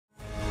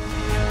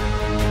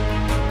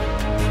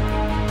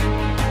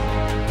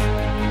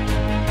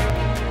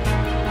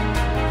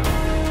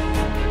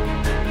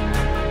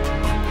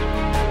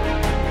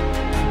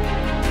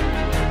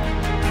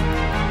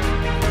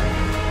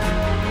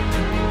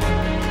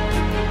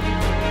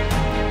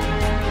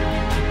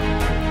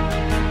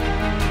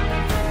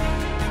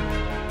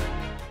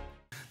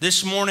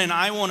This morning,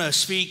 I want to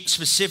speak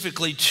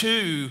specifically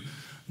to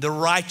the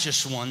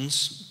righteous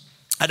ones.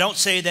 I don't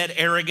say that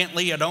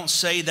arrogantly. I don't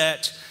say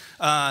that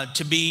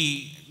to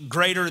be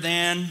greater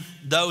than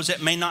those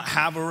that may not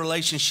have a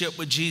relationship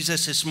with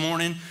Jesus this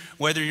morning,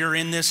 whether you're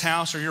in this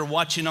house or you're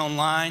watching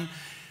online.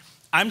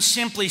 I'm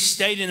simply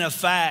stating a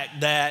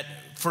fact that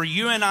for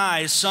you and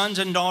I, as sons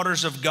and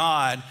daughters of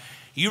God,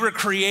 you were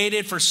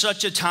created for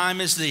such a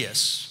time as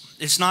this.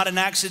 It's not an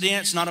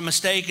accident, it's not a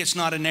mistake, it's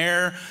not an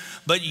error.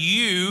 But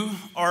you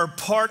are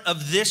part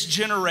of this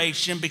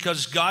generation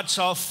because God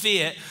saw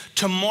fit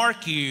to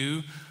mark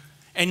you,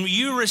 and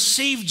you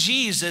received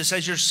Jesus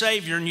as your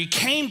Savior, and you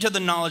came to the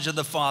knowledge of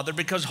the Father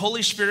because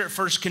Holy Spirit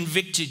first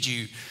convicted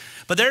you.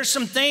 But there's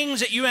some things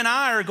that you and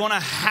I are going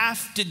to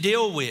have to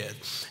deal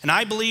with. And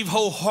I believe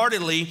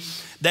wholeheartedly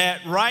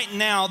that right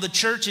now the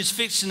church is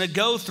fixing to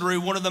go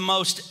through one of the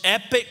most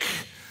epic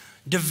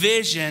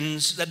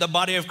divisions that the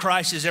body of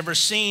Christ has ever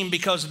seen,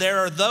 because there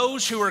are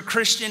those who are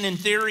Christian in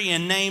theory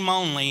and name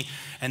only,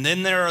 and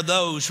then there are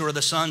those who are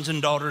the sons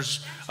and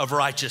daughters of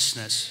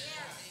righteousness.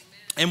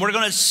 And we're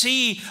going to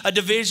see a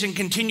division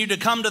continue to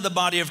come to the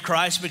body of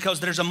Christ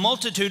because there's a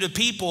multitude of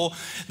people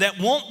that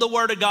want the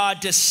Word of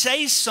God to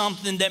say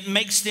something that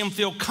makes them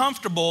feel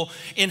comfortable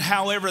in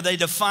however they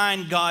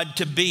define God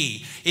to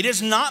be. It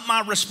is not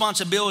my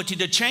responsibility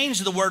to change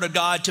the Word of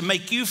God to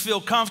make you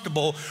feel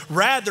comfortable.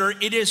 Rather,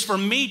 it is for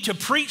me to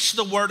preach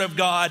the Word of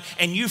God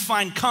and you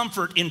find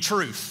comfort in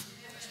truth.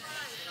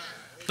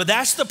 But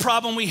that's the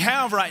problem we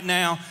have right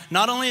now,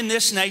 not only in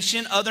this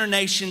nation, other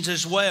nations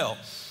as well.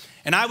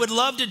 And I would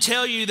love to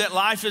tell you that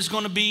life is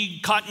going to be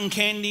cotton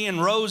candy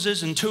and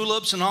roses and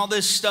tulips and all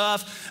this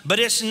stuff, but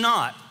it's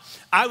not.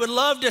 I would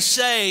love to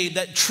say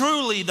that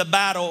truly the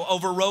battle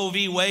over Roe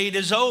v. Wade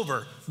is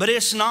over, but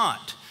it's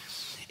not.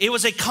 It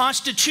was a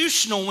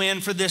constitutional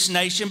win for this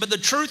nation, but the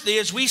truth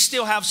is we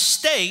still have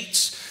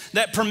states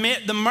that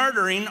permit the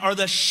murdering or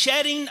the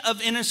shedding of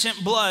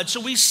innocent blood,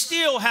 so we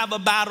still have a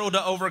battle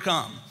to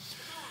overcome.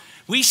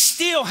 We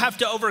still have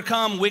to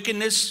overcome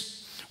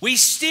wickedness. We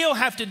still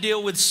have to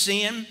deal with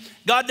sin.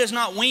 God does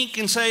not wink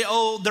and say,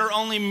 oh, they're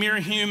only mere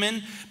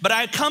human. But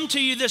I come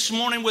to you this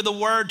morning with a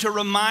word to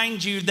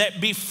remind you that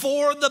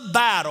before the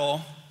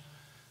battle,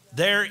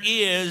 there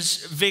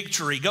is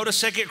victory. Go to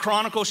 2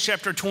 Chronicles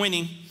chapter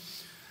 20.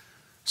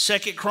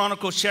 2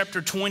 Chronicles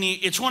chapter 20.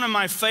 It's one of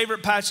my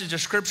favorite passages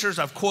of scriptures.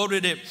 I've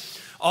quoted it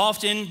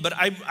often, but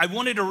I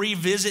wanted to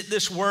revisit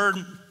this word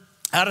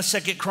out of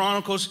 2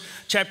 Chronicles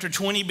chapter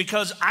 20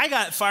 because I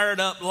got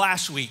fired up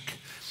last week.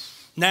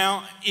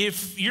 Now,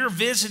 if you're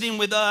visiting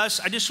with us,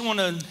 I just want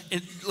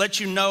to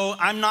let you know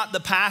I'm not the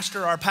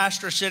pastor. Our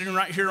pastor is sitting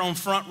right here on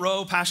front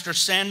row, Pastor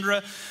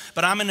Sandra,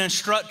 but I'm an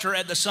instructor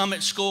at the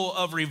Summit School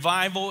of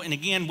Revival. And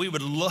again, we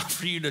would love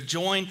for you to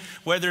join,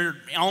 whether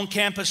on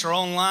campus or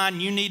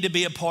online. You need to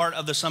be a part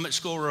of the Summit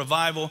School of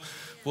Revival.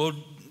 We'll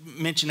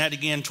mention that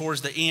again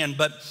towards the end.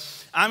 But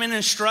I'm an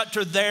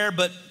instructor there,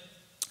 but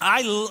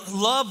I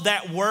love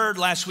that word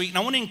last week. And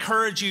I want to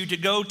encourage you to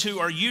go to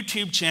our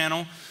YouTube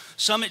channel,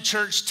 Summit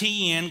Church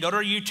TN, go to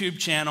our YouTube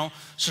channel,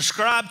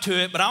 subscribe to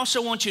it, but I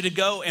also want you to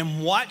go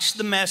and watch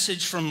the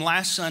message from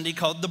last Sunday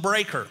called The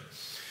Breaker.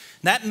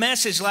 That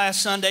message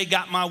last Sunday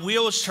got my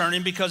wheels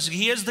turning because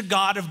He is the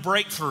God of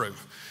breakthrough.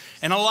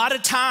 And a lot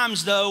of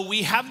times, though,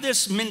 we have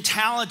this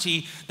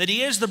mentality that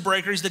He is the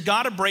breaker, He's the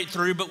God of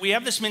breakthrough, but we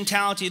have this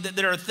mentality that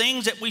there are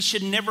things that we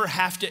should never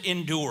have to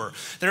endure.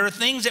 There are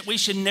things that we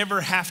should never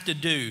have to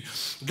do.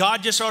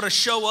 God just ought to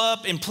show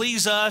up and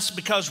please us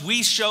because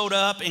we showed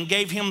up and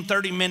gave Him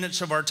 30 minutes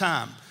of our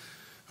time.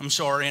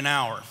 An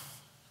hour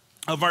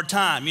of our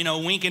time. You know,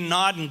 wink and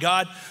nod and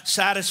God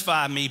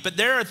satisfy me. But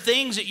there are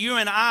things that you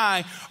and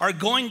I are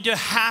going to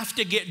have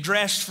to get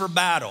dressed for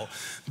battle.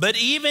 But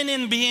even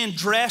in being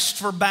dressed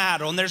for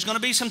battle, and there's going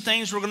to be some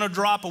things we're going to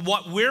drop of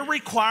what we're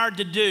required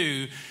to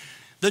do,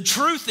 the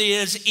truth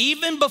is,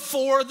 even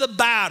before the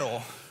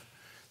battle,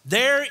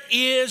 there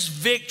is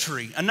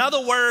victory. In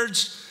other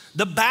words,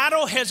 the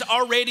battle has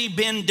already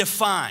been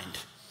defined.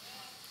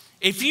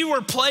 If you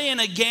were playing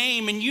a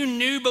game and you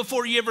knew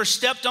before you ever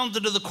stepped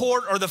onto the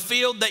court or the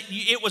field that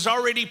it was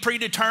already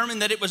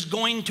predetermined that it was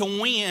going to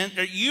win,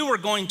 or you were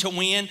going to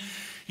win,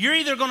 you're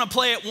either going to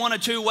play it one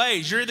of two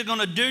ways. You're either going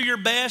to do your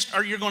best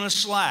or you're going to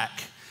slack.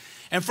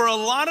 And for a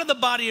lot of the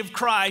body of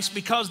Christ,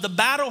 because the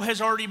battle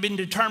has already been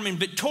determined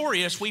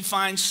victorious, we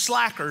find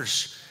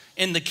slackers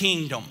in the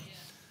kingdom.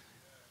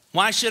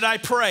 Why should I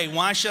pray?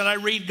 Why should I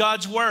read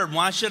God's word?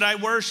 Why should I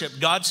worship?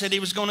 God said He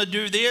was going to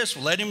do this.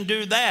 Well, let Him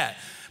do that.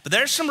 But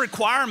there's some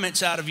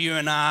requirements out of you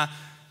and I.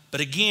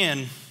 But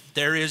again,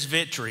 there is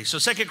victory. So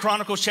 2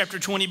 Chronicles chapter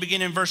 20,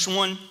 beginning in verse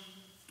 1.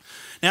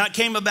 Now it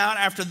came about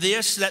after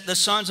this that the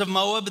sons of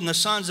Moab and the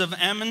sons of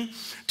Ammon,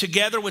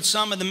 together with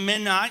some of the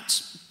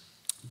Mennonites,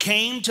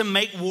 came to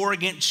make war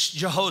against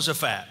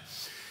Jehoshaphat.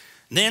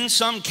 Then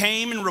some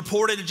came and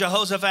reported to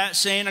Jehoshaphat,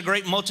 saying, a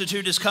great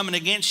multitude is coming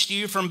against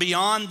you from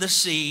beyond the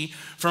sea,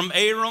 from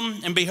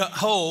Aram, and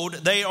behold,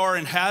 they are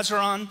in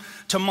Hazaron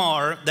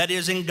Tamar, that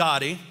is in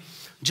Gadi.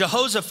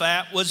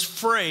 Jehoshaphat was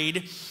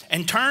afraid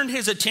and turned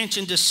his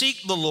attention to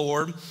seek the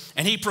Lord,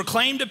 and he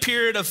proclaimed a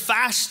period of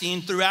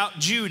fasting throughout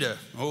Judah.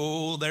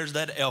 Oh, there's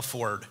that F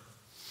word.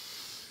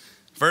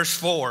 Verse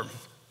 4.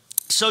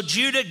 So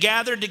Judah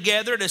gathered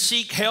together to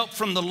seek help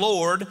from the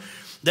Lord.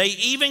 They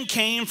even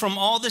came from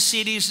all the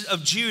cities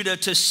of Judah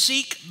to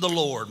seek the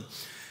Lord.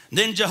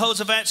 Then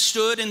Jehoshaphat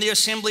stood in the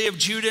assembly of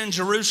Judah and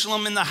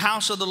Jerusalem in the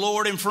house of the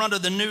Lord in front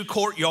of the new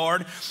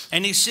courtyard,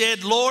 and he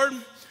said, Lord,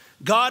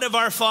 God of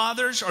our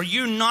fathers, are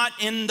you not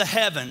in the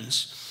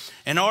heavens?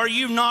 And are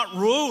you not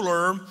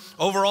ruler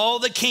over all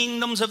the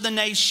kingdoms of the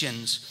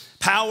nations?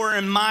 Power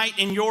and might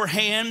in your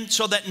hand,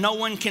 so that no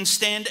one can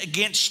stand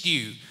against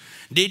you.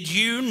 Did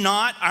you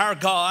not, our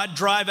God,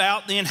 drive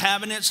out the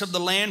inhabitants of the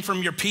land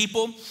from your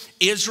people,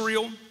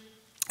 Israel,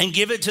 and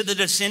give it to the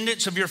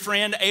descendants of your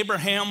friend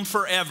Abraham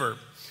forever?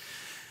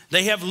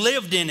 They have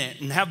lived in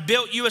it and have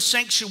built you a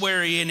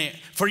sanctuary in it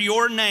for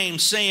your name,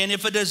 saying,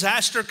 if a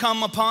disaster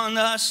come upon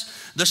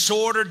us, the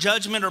sword or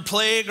judgment or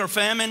plague or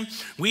famine,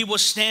 we will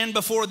stand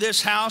before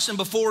this house and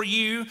before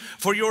you,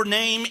 for your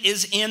name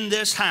is in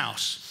this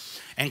house,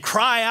 and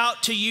cry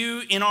out to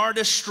you in our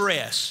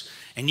distress,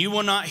 and you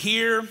will not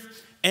hear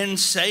and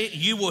say,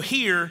 you will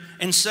hear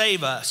and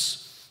save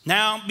us.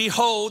 Now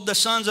behold, the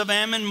sons of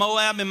Ammon,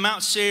 Moab, and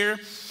Mount Seir,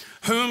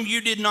 whom you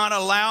did not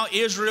allow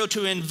Israel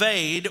to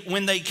invade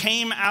when they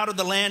came out of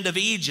the land of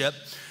Egypt,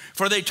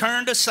 for they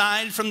turned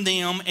aside from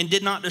them and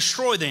did not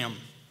destroy them.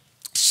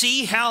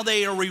 See how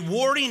they are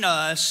rewarding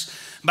us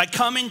by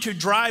coming to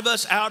drive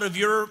us out of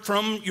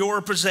from your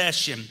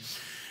possession,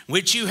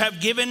 which you have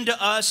given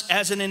to us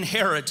as an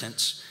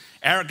inheritance.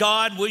 Our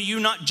God, will you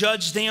not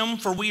judge them?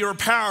 For we are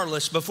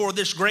powerless before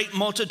this great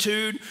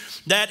multitude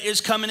that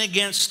is coming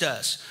against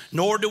us.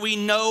 Nor do we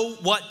know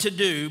what to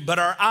do, but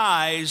our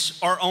eyes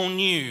are on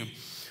you.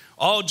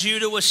 All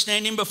Judah was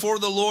standing before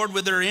the Lord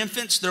with their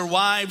infants, their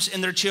wives,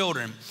 and their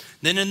children.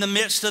 Then in the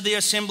midst of the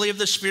assembly of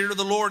the Spirit of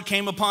the Lord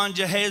came upon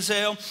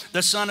Jehaziel,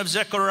 the son of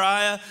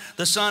Zechariah,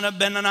 the son of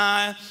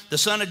Benaniah, the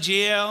son of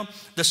Jeiel,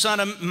 the son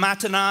of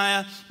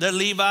Mattaniah, the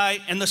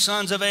Levite, and the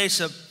sons of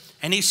Asaph.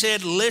 And he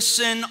said,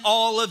 listen,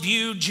 all of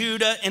you,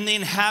 Judah, and the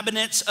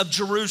inhabitants of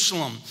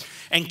Jerusalem,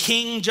 and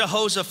King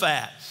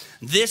Jehoshaphat.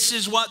 This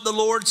is what the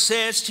Lord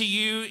says to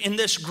you in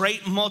this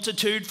great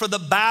multitude, for the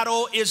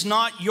battle is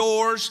not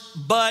yours,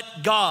 but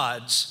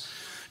God's.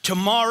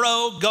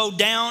 Tomorrow go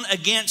down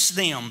against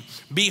them.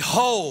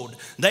 Behold,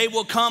 they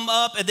will come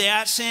up at the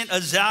ascent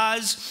of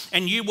Zaz,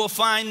 and you will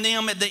find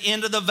them at the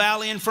end of the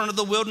valley in front of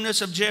the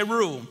wilderness of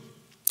Jeruel.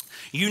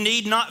 You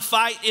need not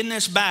fight in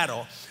this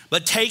battle,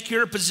 but take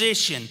your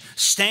position.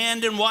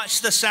 Stand and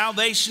watch the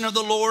salvation of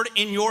the Lord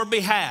in your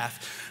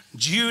behalf,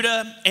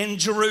 Judah and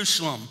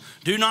Jerusalem.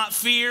 Do not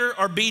fear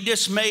or be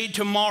dismayed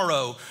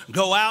tomorrow.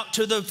 Go out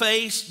to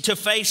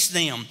face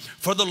them,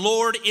 for the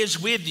Lord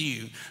is with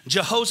you.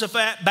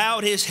 Jehoshaphat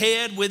bowed his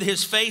head with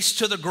his face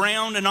to the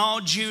ground, and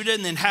all Judah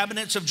and the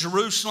inhabitants of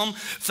Jerusalem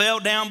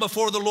fell down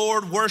before the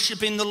Lord,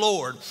 worshiping the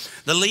Lord.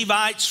 The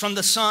Levites from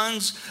the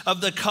sons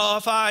of the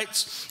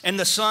Kohathites and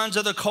the sons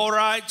of the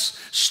Korahites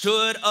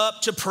stood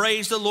up to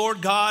praise the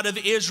Lord God of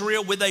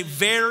Israel with a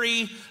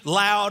very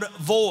loud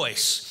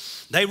voice.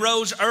 They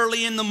rose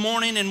early in the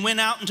morning and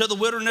went out into the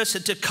wilderness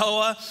at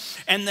Tekoa.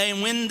 And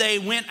when they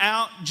went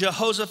out,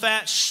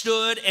 Jehoshaphat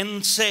stood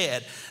and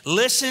said,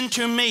 listen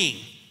to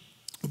me,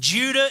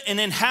 Judah and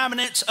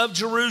inhabitants of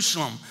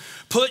Jerusalem.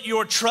 Put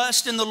your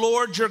trust in the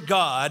Lord your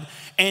God,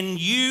 and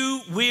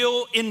you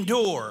will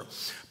endure.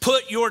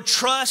 Put your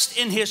trust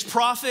in his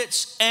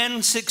prophets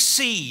and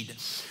succeed.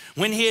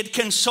 When he had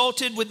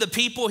consulted with the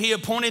people, he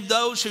appointed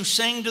those who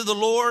sang to the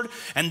Lord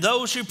and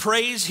those who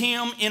praise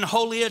him in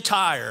holy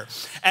attire,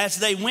 as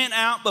they went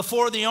out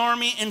before the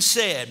army and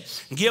said,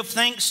 give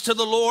thanks to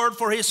the Lord,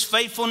 for his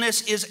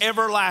faithfulness is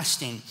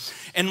everlasting.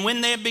 And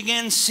when they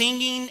began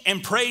singing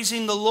and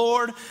praising the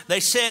Lord, they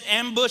set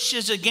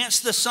ambushes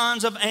against the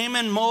sons of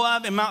Ammon,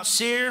 Moab, and Mount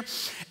Seir,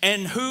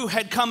 and who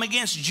had come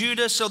against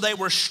Judah, so they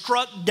were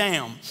struck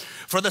down.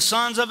 For the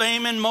sons of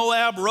Ammon,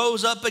 Moab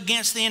rose up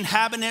against the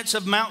inhabitants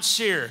of Mount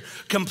Seir,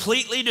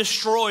 completely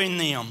destroying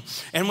them.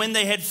 And when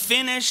they had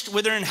finished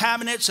with their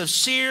inhabitants of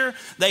Seir,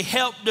 they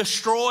helped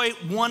destroy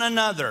one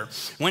another.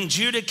 When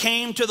Judah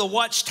came to the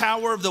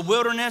watchtower of the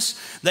wilderness,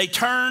 they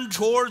turned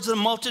towards the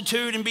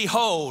multitude, and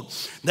behold,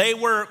 they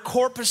were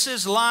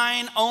corpses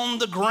lying on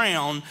the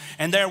ground,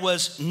 and there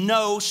was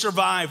no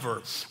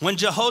survivor. When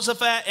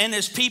Jehoshaphat and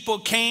his people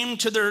came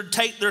to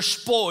take their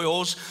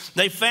spoils,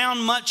 they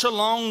found much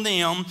along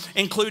them,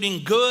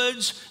 including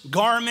goods,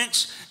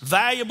 garments,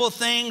 valuable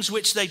things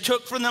which they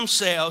took for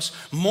themselves,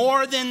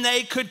 more than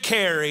they could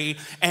carry,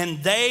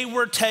 and they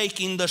were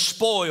taking the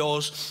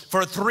spoils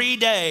for 3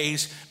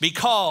 days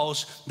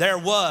because there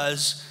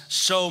was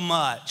so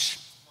much.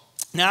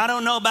 Now, I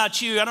don't know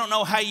about you. I don't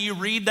know how you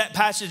read that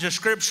passage of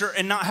scripture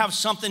and not have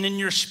something in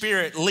your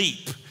spirit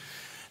leap.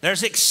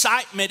 There's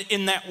excitement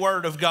in that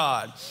word of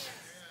God.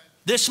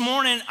 This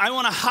morning, I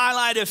want to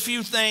highlight a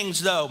few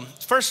things, though.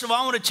 First of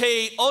all, I want to tell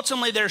you,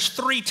 ultimately, there's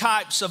three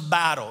types of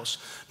battles.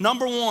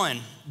 Number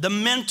one, the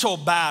mental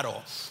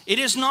battle. It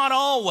is not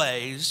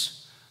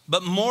always,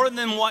 but more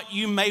than what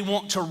you may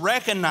want to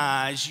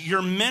recognize,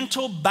 your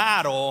mental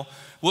battle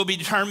will be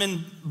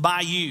determined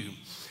by you.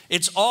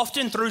 It's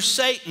often through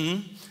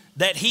Satan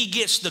that he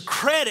gets the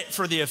credit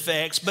for the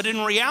effects, but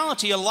in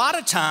reality, a lot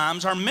of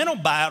times, our mental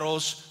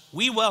battles,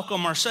 we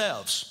welcome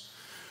ourselves.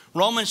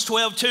 Romans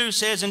 12:2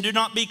 says, and do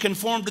not be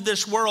conformed to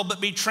this world,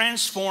 but be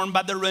transformed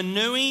by the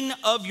renewing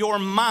of your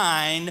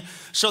mind,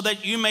 so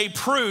that you may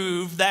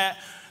prove that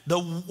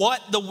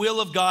what the will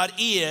of God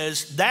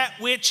is, that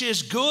which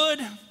is good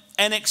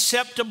and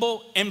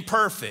acceptable and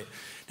perfect.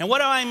 Now, what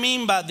do I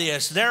mean by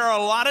this? There are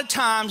a lot of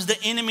times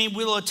the enemy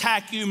will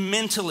attack you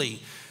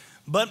mentally,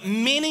 but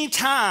many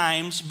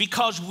times,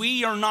 because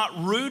we are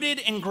not rooted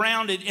and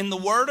grounded in the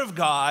Word of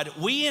God,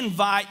 we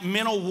invite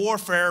mental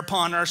warfare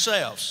upon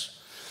ourselves.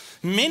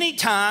 Many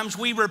times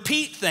we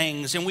repeat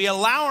things and we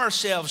allow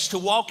ourselves to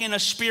walk in a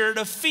spirit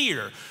of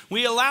fear.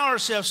 We allow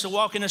ourselves to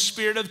walk in a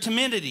spirit of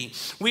timidity.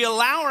 We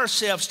allow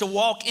ourselves to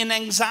walk in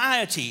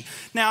anxiety.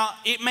 Now,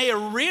 it may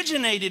have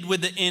originated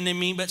with the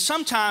enemy, but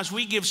sometimes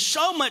we give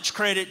so much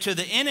credit to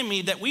the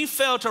enemy that we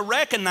fail to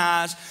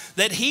recognize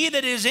that he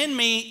that is in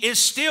me is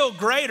still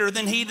greater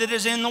than he that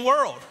is in the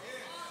world.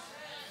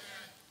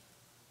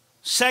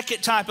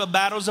 Second type of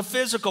battle is a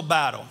physical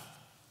battle.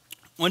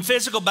 When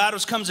physical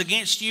battles comes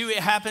against you, it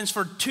happens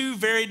for two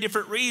very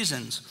different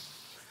reasons.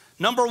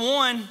 Number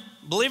one,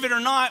 believe it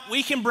or not,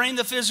 we can bring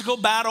the physical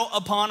battle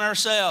upon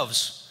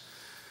ourselves.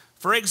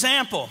 For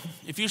example,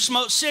 if you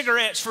smoke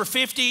cigarettes for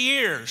 50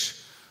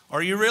 years,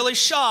 are you really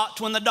shocked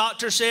when the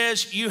doctor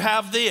says you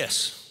have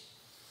this?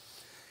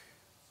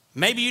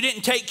 Maybe you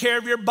didn't take care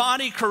of your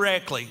body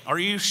correctly. Are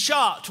you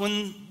shocked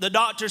when the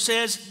doctor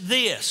says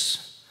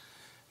this?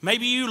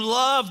 Maybe you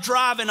love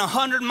driving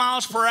 100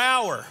 miles per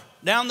hour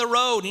down the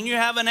road and you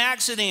have an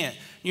accident.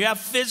 You have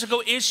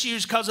physical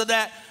issues because of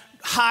that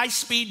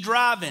high-speed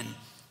driving.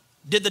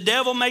 Did the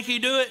devil make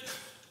you do it?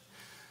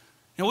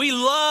 And we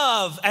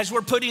love, as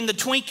we're putting the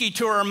Twinkie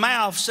to our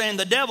mouth, saying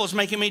the devil's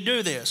making me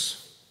do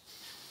this.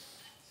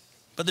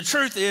 But the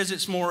truth is,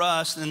 it's more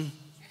us than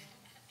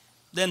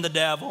the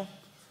devil.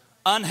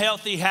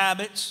 Unhealthy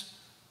habits,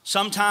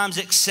 sometimes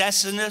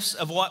excessiveness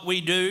of what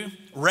we do,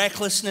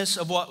 recklessness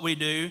of what we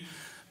do.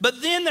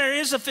 But then there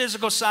is a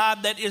physical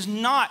side that is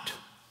not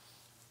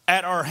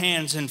at our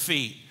hands and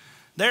feet.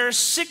 There are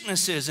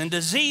sicknesses and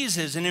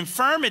diseases and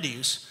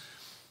infirmities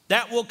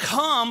that will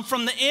come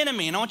from the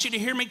enemy. And I want you to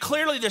hear me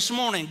clearly this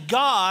morning.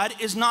 God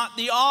is not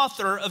the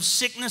author of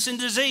sickness and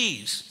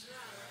disease.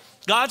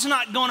 God's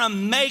not going to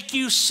make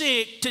you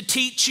sick to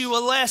teach you a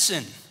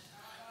lesson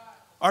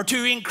or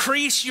to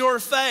increase your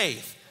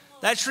faith.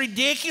 That's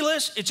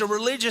ridiculous. It's a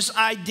religious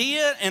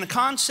idea and a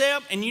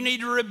concept, and you need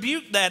to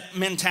rebuke that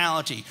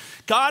mentality.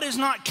 God is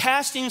not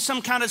casting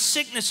some kind of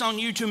sickness on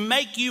you to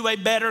make you a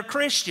better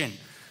Christian.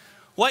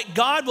 What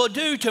God will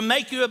do to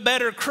make you a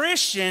better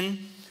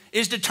Christian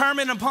is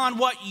determined upon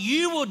what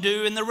you will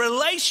do in the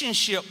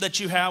relationship that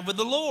you have with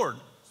the Lord.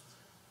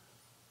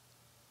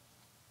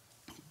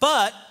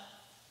 But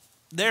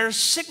there are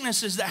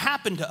sicknesses that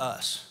happen to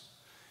us.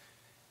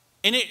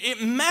 And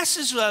it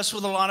messes us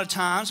with a lot of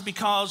times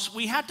because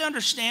we have to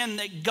understand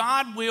that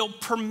God will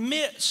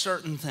permit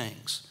certain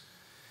things.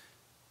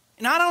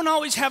 And I don't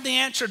always have the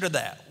answer to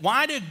that.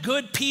 Why do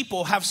good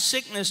people have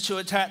sickness to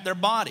attack their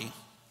body?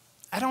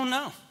 I don't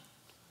know.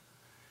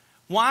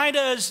 Why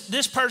does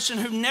this person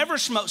who never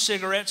smoked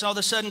cigarettes all of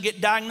a sudden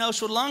get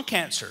diagnosed with lung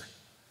cancer?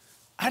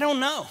 I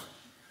don't know.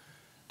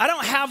 I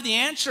don't have the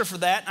answer for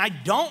that. I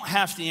don't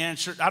have the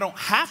answer. I don't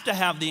have to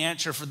have the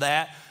answer for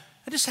that.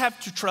 I just have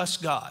to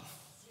trust God.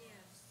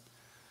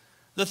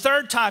 The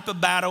third type of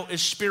battle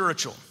is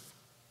spiritual.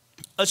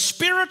 A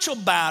spiritual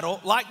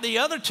battle, like the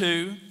other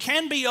two,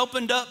 can be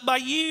opened up by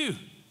you.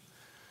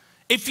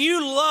 If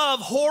you love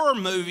horror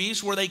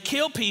movies where they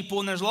kill people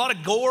and there's a lot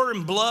of gore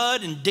and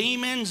blood and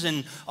demons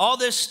and all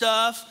this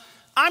stuff,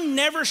 I'm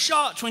never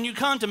shocked when you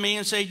come to me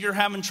and say you're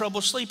having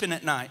trouble sleeping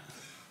at night.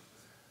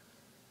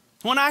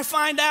 When I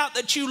find out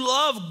that you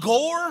love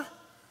gore,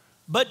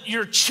 but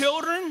your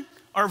children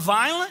are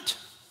violent,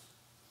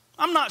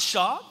 I'm not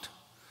shocked.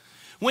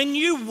 When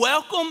you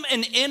welcome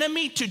an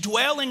enemy to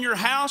dwell in your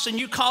house and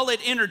you call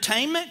it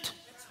entertainment,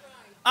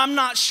 I'm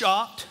not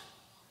shocked.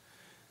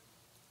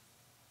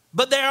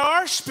 But there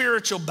are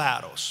spiritual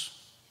battles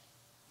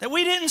that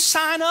we didn't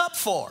sign up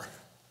for.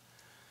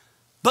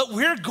 But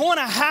we're going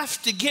to have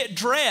to get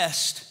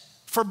dressed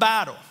for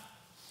battle.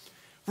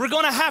 We're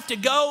going to have to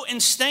go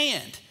and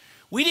stand.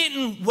 We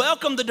didn't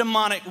welcome the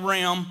demonic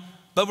realm,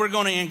 but we're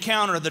going to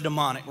encounter the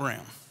demonic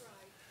realm.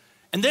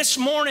 And this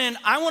morning,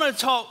 I want to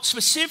talk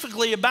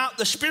specifically about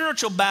the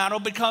spiritual battle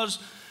because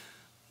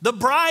the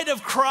bride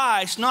of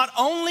Christ not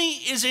only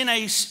is in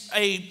a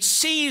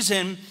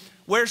season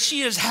where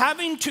she is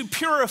having to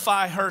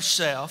purify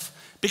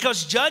herself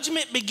because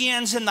judgment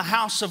begins in the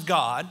house of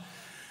God,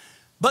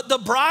 but the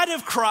bride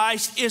of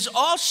Christ is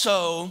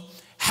also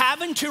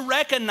having to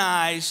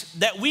recognize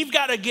that we've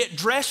got to get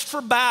dressed for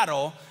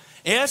battle.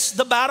 Yes,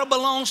 the battle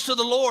belongs to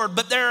the Lord,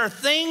 but there are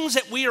things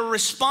that we are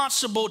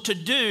responsible to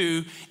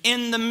do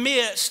in the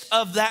midst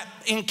of that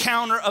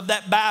encounter, of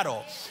that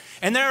battle.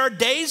 And there are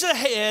days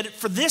ahead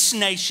for this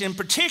nation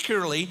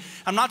particularly.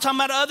 I'm not talking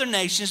about other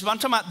nations, but I'm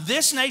talking about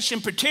this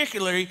nation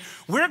particularly.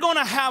 We're going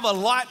to have a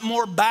lot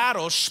more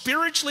battles,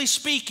 spiritually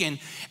speaking.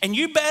 And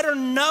you better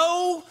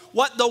know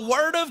what the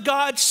Word of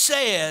God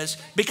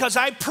says, because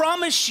I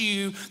promise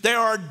you there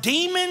are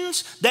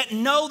demons that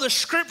know the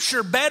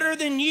Scripture better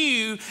than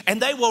you,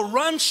 and they will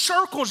run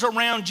circles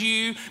around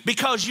you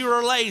because you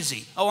are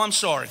lazy. Oh, I'm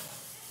sorry.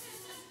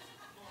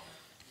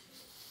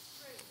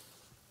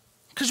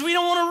 Because we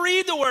don't want to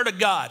read the Word of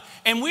God.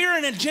 And we're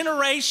in a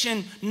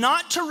generation,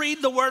 not to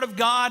read the Word of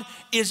God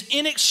is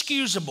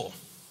inexcusable.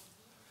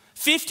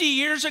 50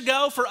 years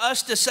ago, for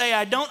us to say,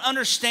 I don't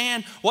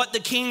understand what the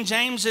King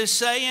James is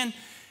saying,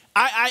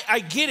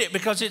 I get it,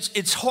 because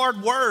it's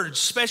hard words,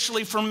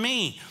 especially for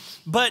me.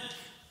 But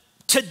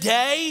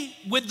today,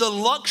 with the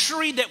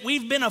luxury that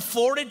we've been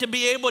afforded to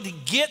be able to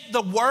get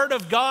the Word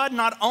of God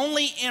not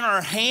only in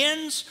our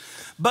hands,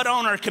 but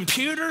on our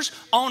computers,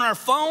 on our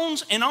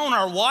phones, and on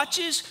our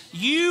watches,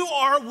 you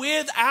are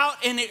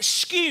without an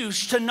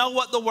excuse to know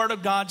what the Word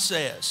of God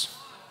says.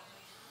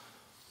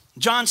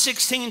 John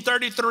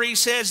 16:33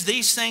 says,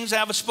 these things I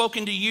have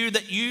spoken to you,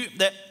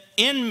 that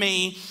in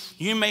me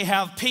you may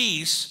have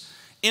peace.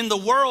 In the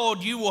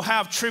world you will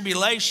have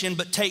tribulation,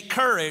 but take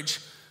courage,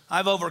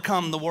 I've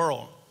overcome the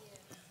world.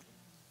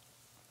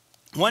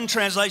 One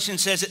translation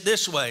says it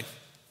this way: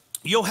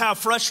 you'll have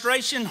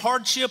frustration,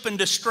 hardship, and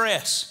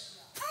distress.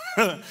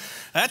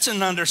 That's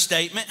an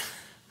understatement.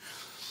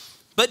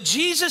 But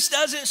Jesus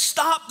doesn't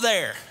stop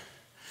there.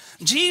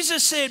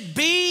 Jesus said,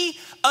 be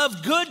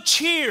of good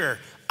cheer.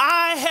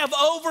 I have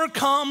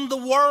overcome the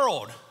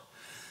world.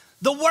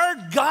 The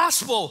word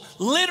gospel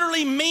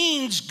literally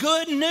means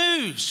good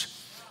news.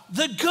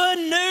 The good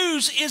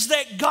news is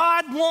that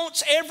God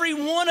wants every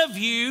one of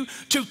you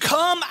to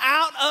come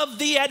out of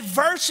the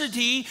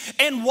adversity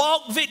and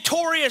walk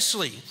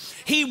victoriously.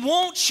 He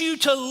wants you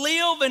to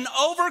live an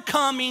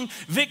overcoming,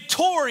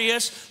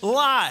 victorious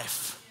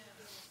life.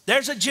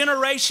 There's a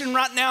generation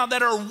right now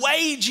that are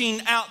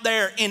waging out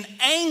there in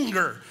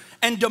anger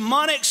and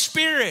demonic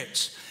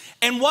spirits.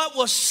 And what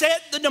will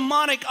set the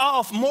demonic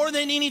off more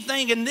than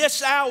anything in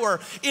this hour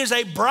is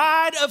a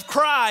bride of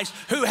Christ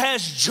who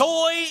has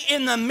joy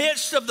in the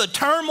midst of the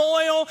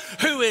turmoil,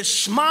 who is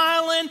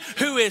smiling,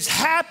 who is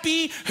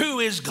happy, who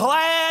is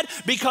glad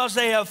because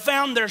they have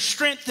found their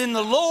strength in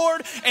the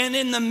Lord. And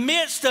in the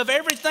midst of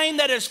everything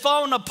that is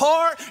falling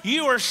apart,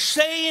 you are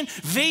saying,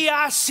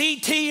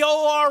 V-I-C-T-O-R-I,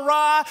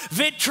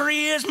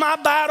 victory is my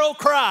battle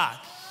cry.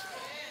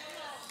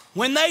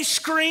 When they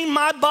scream,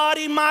 my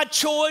body, my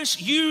choice,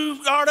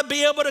 you are to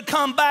be able to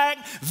come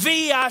back,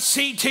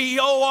 V-I-C-T-O-R-Y.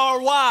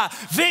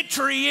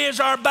 Victory is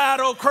our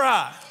battle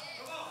cry.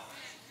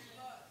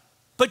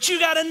 But you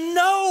got to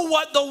know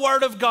what the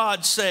Word of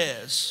God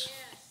says.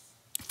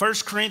 1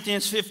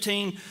 Corinthians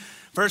 15,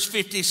 verse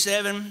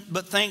 57,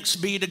 but thanks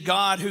be to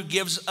God who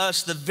gives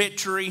us the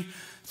victory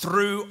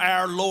through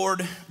our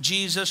Lord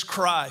Jesus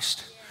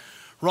Christ.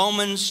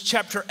 Romans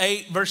chapter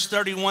 8, verse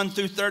 31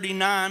 through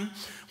 39.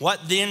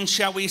 What then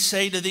shall we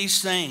say to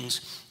these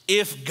things?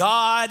 If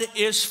God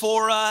is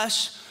for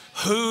us,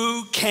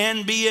 who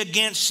can be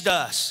against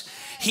us?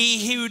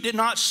 He who did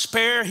not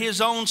spare his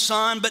own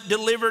son, but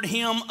delivered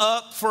him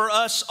up for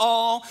us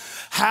all,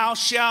 how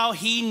shall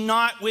he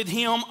not with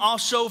him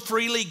also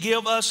freely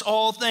give us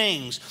all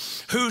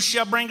things? Who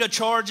shall bring a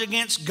charge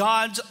against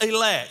God's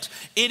elect?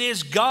 It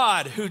is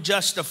God who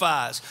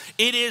justifies.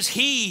 It is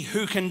he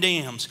who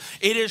condemns.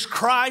 It is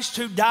Christ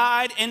who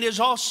died and is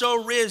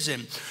also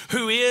risen,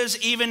 who is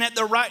even at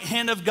the right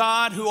hand of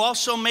God, who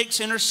also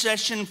makes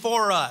intercession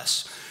for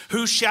us.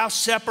 Who shall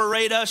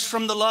separate us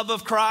from the love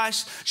of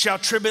Christ? Shall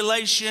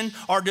tribulation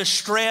or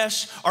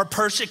distress or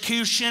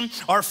persecution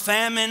or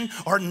famine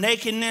or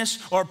nakedness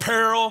or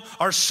peril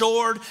or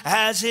sword?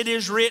 As it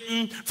is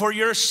written, for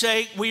your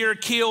sake we are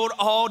killed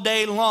all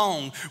day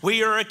long.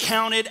 We are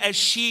accounted as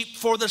sheep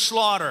for the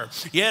slaughter.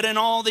 Yet in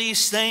all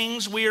these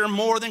things we are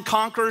more than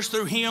conquerors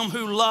through him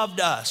who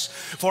loved us.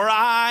 For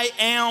I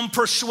am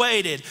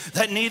persuaded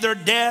that neither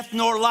death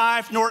nor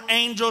life nor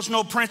angels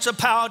nor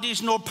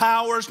principalities nor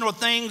powers nor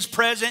things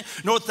present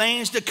nor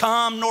things to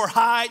come, nor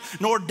height,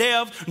 nor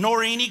depth,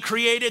 nor any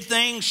created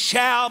thing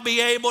shall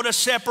be able to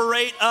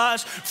separate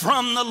us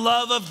from the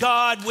love of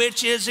God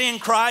which is in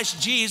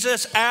Christ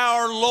Jesus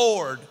our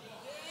Lord.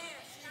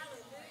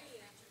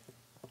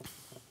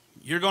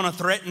 You're going to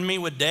threaten me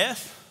with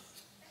death?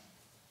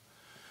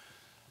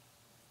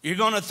 You're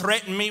going to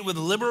threaten me with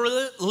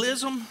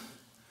liberalism?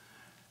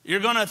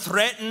 You're going to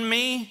threaten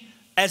me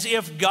as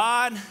if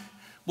God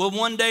will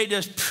one day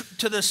just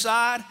to the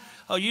side?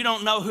 Oh, you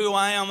don't know who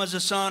I am as a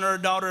son or a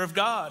daughter of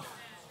God.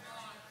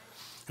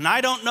 And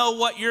I don't know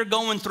what you're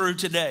going through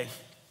today.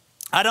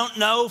 I don't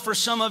know for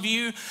some of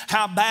you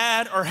how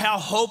bad or how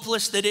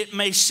hopeless that it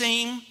may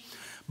seem.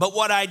 But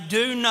what I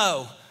do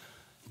know,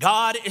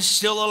 God is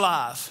still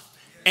alive.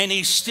 and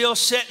he's still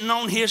sitting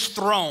on his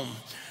throne.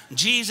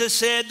 Jesus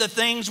said the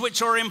things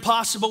which are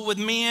impossible with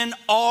men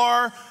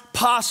are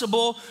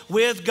possible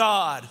with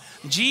God.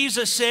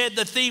 Jesus said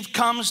the thief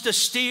comes to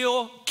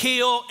steal,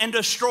 kill, and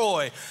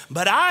destroy.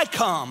 But I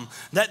come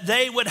that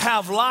they would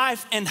have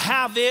life and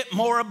have it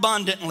more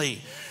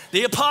abundantly.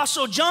 The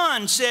Apostle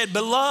John said,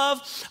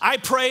 beloved, I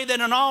pray that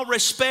in all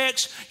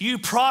respects you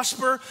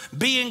prosper,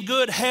 be in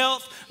good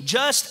health,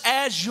 just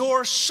as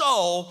your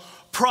soul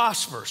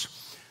prospers.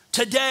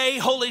 Today,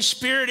 Holy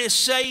Spirit is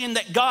saying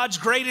that God's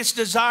greatest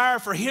desire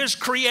for His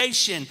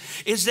creation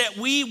is that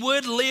we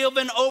would live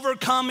an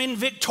overcoming,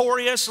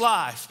 victorious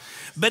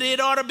life. But it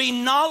ought to be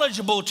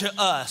knowledgeable to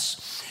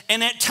us.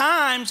 And at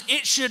times,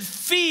 it should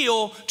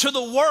feel to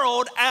the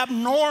world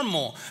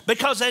abnormal.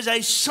 Because as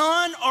a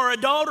son or a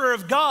daughter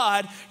of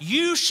God,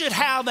 you should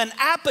have an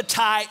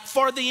appetite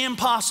for the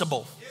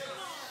impossible.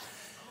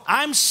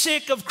 I'm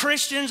sick of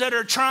Christians that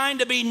are trying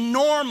to be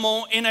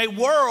normal in a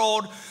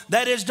world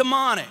that is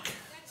demonic.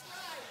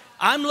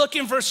 I'm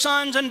looking for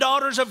sons and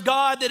daughters of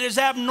God that is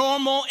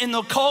abnormal in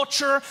the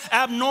culture,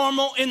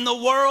 abnormal in the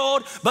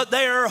world, but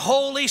they are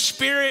Holy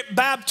Spirit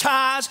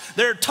baptized.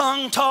 They're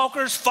tongue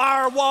talkers,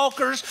 fire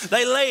walkers.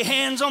 They lay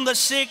hands on the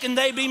sick and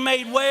they be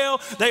made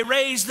well. They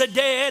raise the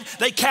dead.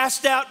 They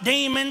cast out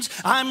demons.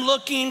 I'm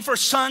looking for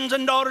sons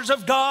and daughters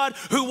of God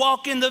who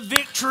walk in the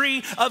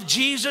victory of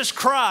Jesus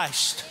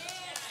Christ.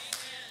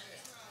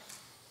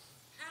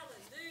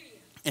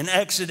 In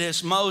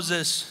Exodus,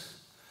 Moses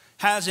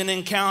has an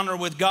encounter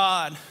with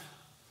God.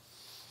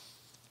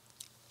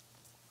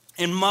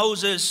 And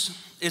Moses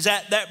is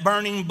at that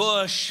burning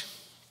bush.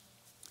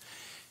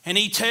 And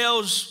he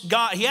tells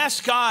God, he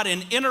asks God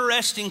an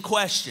interesting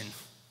question.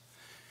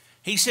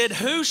 He said,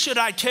 who should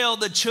I tell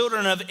the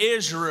children of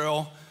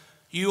Israel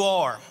you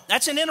are?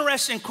 That's an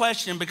interesting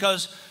question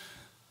because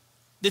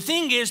the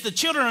thing is the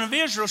children of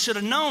Israel should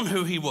have known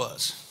who he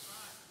was.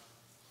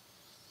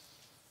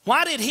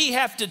 Why did he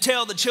have to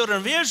tell the children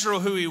of Israel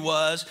who he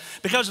was?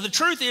 Because the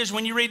truth is,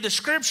 when you read the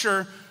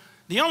scripture,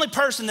 the only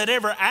person that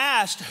ever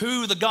asked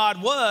who the God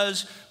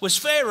was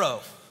Pharaoh.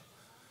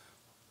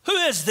 Who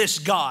is this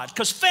God?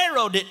 Because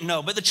Pharaoh didn't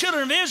know, but the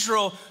children of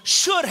Israel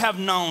should have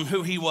known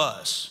who he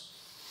was.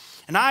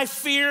 And I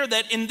fear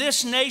that in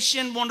this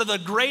nation, one of the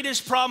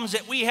greatest problems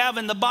that we have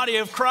in the body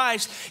of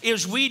Christ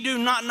is we do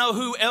not know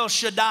who El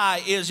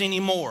Shaddai is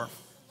anymore.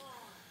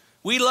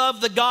 We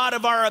love the God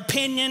of our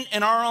opinion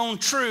and our own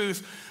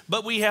truth,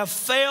 but we have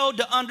failed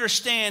to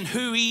understand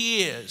who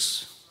he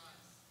is.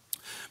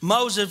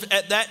 Moses,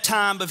 at that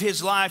time of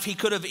his life, he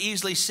could have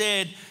easily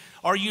said,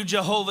 are you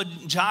Jehovah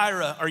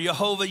Jireh or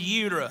Jehovah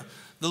Yireh,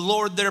 the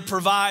Lord their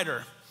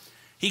provider?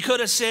 He could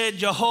have said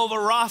Jehovah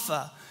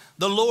Rapha,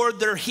 the Lord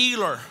their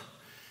healer.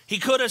 He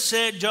could have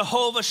said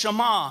Jehovah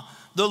Shammah,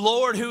 the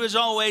Lord who is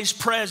always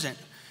present.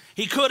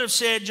 He could have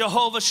said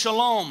Jehovah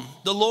Shalom,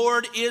 the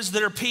Lord is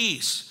their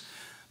peace.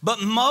 But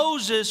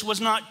Moses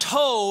was not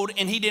told,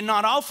 and he did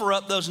not offer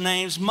up those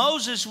names.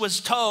 Moses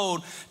was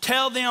told,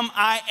 tell them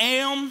I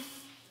am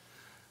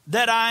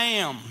that I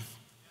am.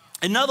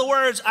 In other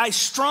words, I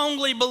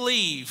strongly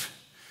believe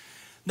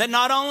that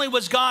not only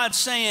was God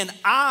saying,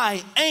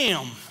 I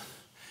am,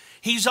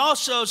 he's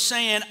also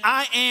saying,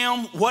 I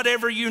am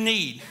whatever you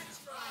need.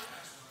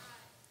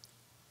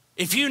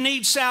 If you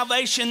need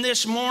salvation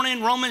this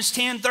morning, Romans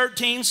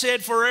 10:13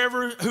 said,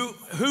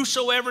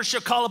 whosoever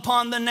shall call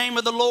upon the name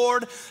of the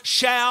Lord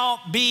shall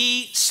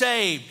be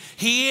saved.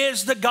 He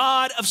is the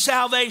God of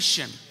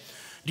salvation.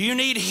 Do you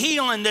need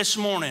healing this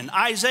morning?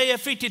 Isaiah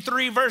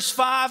 53 verse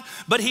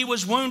 5, but he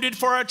was wounded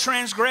for our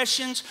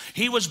transgressions.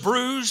 He was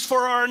bruised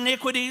for our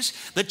iniquities.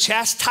 The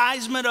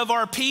chastisement of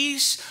our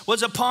peace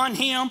was upon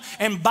him,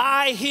 and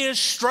by his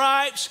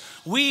stripes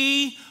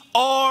we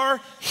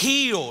are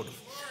healed.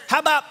 How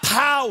about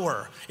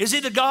power? Is he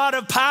the God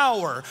of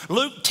power?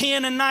 Luke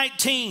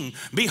 10:19.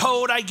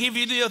 Behold, I give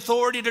you the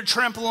authority to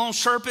trample on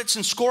serpents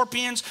and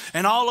scorpions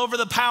and all over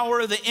the power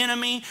of the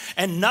enemy,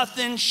 and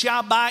nothing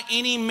shall by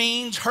any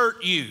means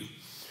hurt you.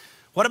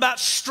 What about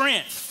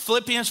strength?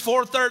 Philippians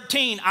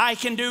 4:13. I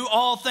can do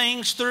all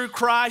things through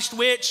Christ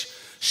which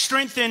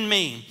strengthen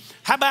me.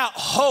 How about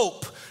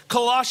hope?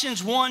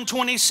 Colossians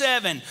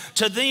 1:27,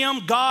 to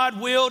them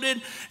God willed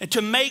it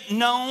to make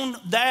known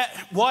that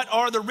what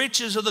are the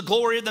riches of the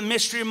glory of the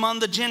mystery among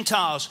the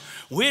Gentiles,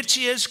 which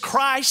is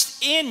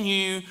Christ in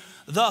you,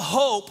 the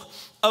hope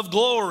of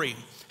glory.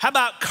 How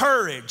about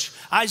courage?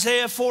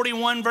 Isaiah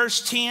 41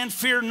 verse 10,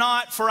 fear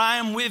not, for I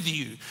am with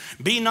you.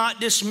 Be not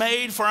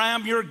dismayed, for I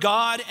am your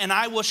God, and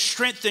I will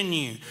strengthen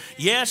you.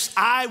 Yes,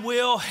 I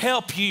will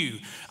help you.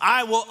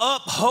 I will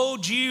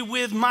uphold you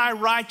with my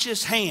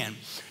righteous hand.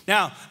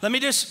 Now, let me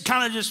just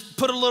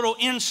put a little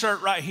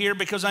insert right here,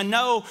 because I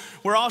know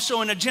we're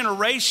also in a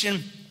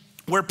generation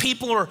where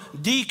people are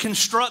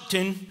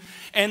deconstructing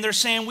and they're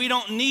saying we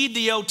don't need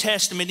the Old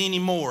Testament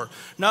anymore.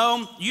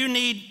 No, you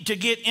need to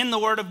get in the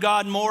Word of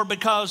God more,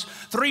 because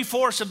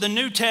 3/4 of the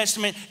New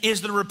Testament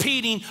is the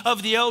repeating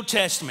of the Old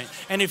Testament.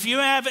 And if you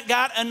haven't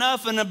got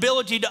enough an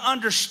ability to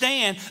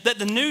understand that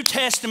the New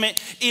Testament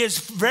is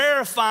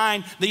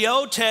verifying the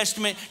Old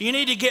Testament, you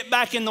need to get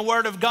back in the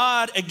Word of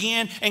God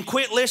again and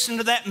quit listening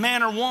to that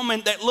man or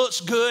woman that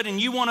looks good and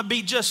you want to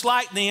be just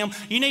like them.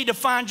 You need to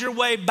find your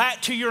way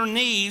back to your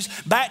knees,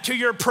 back to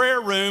your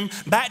prayer room,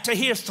 back to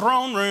His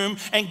throne room,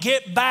 and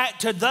get back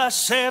to thus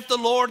saith the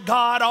Lord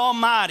God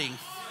Almighty.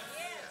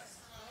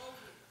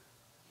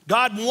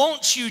 God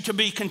wants you to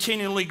be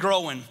continually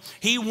growing.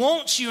 He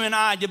wants you and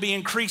I to be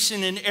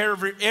increasing in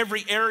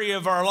every area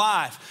of our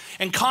life.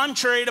 And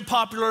contrary to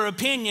popular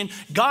opinion,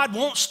 God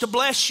wants to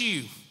bless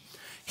you.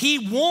 He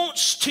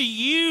wants to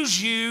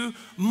use you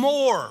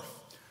more.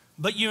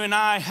 But you and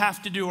I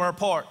have to do our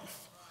part.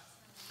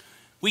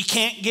 We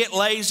can't get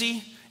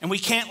lazy, and we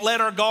can't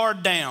let our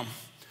guard down.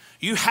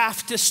 You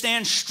have to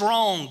stand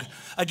strong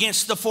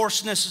against the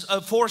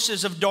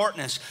forces of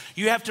darkness.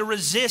 You have to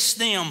resist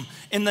them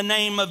in the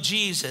name of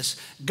Jesus.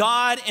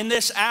 God, in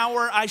this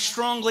hour, I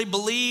strongly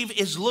believe,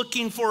 is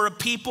looking for a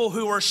people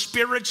who are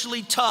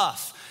spiritually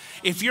tough.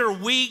 If you're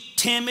weak,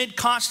 timid,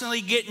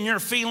 constantly getting your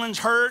feelings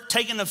hurt,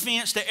 taking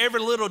offense to every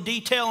little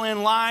detail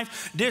in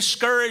life,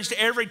 discouraged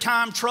every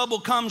time trouble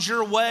comes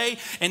your way,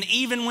 and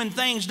even when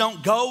things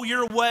don't go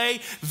your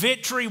way,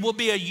 victory will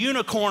be a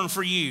unicorn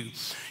for you.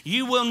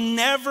 You will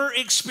never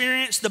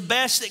experience the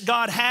best that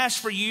God has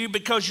for you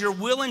because you're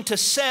willing to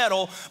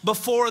settle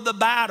before the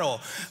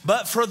battle.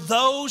 But for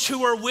those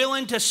who are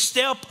willing to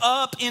step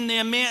up in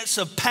the midst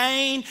of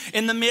pain,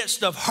 in the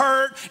midst of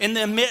hurt, in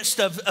the midst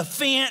of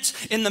offense,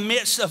 in the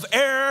midst of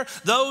error,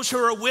 those who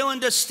are willing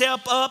to step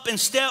up and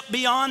step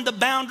beyond the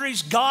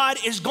boundaries, God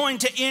is going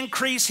to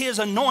increase His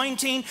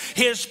anointing,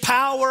 His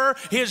power,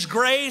 His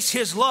grace,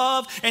 His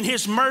love, and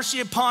His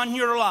mercy upon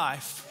your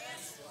life.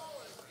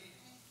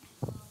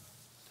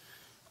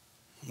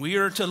 We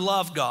are to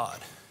love God,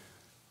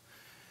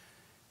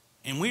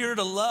 and we are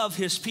to love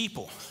His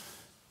people.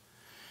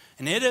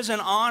 And it is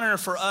an honor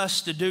for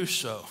us to do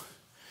so.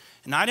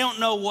 And I don't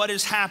know what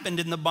has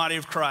happened in the body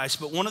of Christ,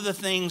 but one of the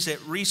things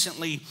that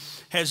recently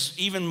has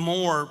even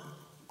more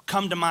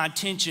come to my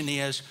attention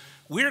is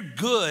we're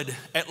good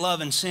at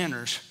loving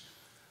sinners,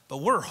 but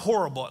we're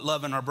horrible at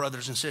loving our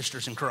brothers and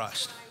sisters in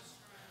Christ.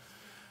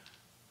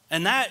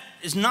 And that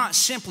is not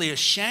simply a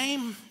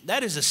shame,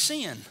 that is a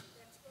sin.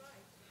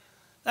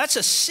 That's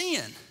a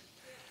sin.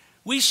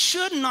 We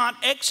should not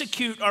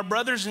execute our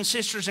brothers and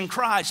sisters in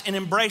Christ and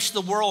embrace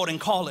the world and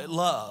call it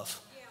love.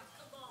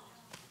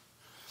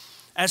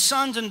 As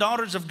sons and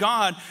daughters of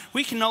God,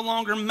 we can no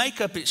longer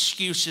make up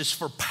excuses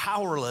for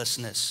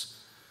powerlessness,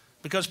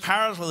 because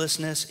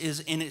powerlessness is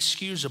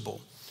inexcusable.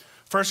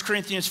 1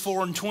 Corinthians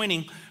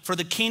 4:20, for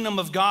the kingdom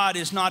of God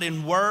is not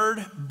in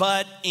word,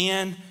 but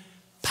in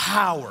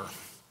power.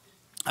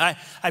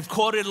 I've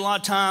quoted a lot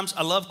of times.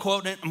 I love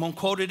quoting it. I'm going to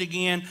quote it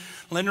again.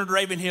 Leonard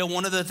Ravenhill,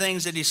 one of the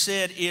things that he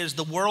said is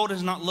the world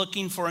is not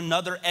looking for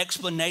another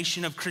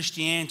explanation of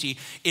Christianity.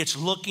 It's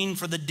looking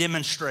for the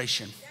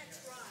demonstration.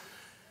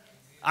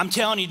 I'm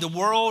telling you, the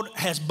world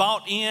has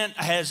bought in,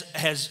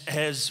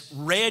 has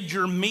read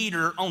your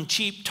meter on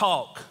cheap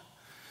talk.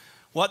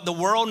 What the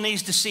world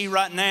needs to see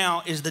right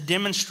now is the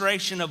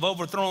demonstration of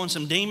overthrowing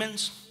some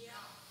demons.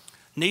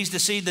 Needs to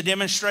see the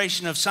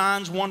demonstration of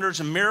signs, wonders,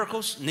 and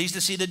miracles. Needs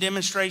to see the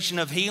demonstration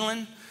of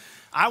healing.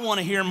 I want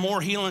to hear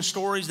more healing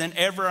stories than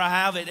ever I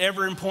have at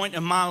every point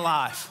in my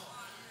life.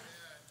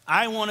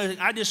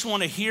 I just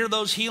want to hear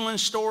those healing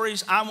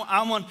stories.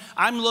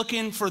 I'm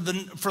looking for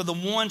the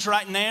ones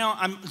right now.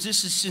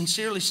 This is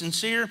sincerely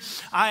sincere.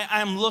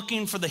 I'm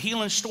looking for the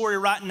healing story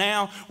right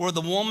now where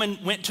the woman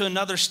went to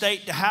another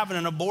state to have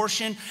an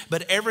abortion,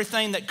 but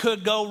everything that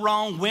could go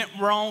wrong went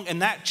wrong,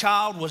 and that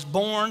child was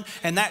born,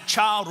 and that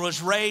child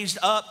was raised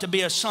up to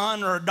be a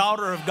son or a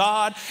daughter of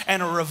God,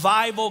 and a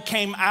revival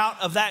came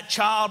out of that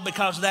child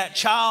because that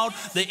child,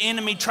 the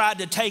enemy tried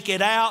to take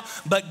it out,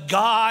 but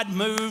God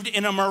moved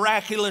in a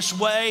miraculous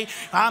way.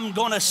 I'm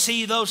going to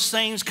see those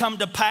things come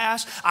to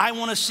pass. I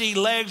want to see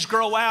legs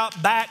grow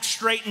out, back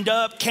straightened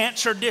up,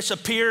 cancer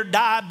disappear,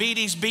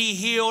 diabetes be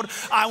healed.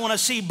 I want to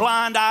see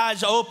blind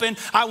eyes open.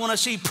 I want to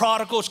see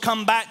prodigals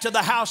come back to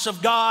the house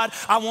of God.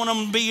 I want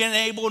them being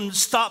able to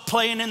stop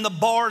playing in the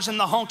bars and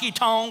the honky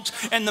tonks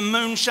and the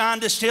moonshine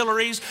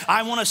distilleries.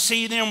 I want to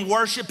see them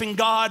worshiping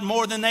God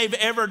more than they've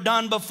ever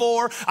done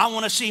before. I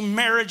want to see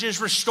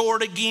marriages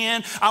restored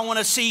again. I want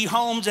to see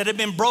homes that have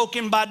been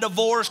broken by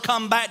divorce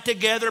come back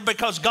together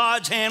because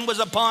God's hand was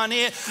upon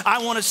it.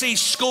 I want to see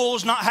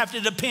schools not have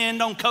to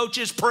depend on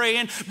coaches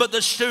praying, but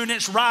the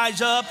students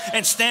rise up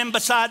and stand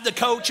beside the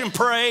coach and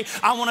pray.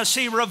 I want to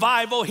see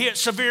revival hit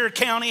Sevier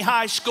County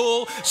High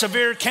School,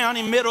 Sevier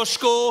County Middle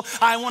School.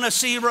 I want to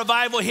see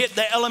revival hit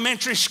the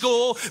elementary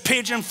school,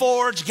 Pigeon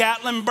Forge,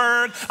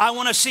 Gatlinburg. I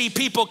want to see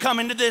people come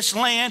into this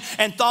land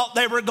and thought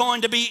they were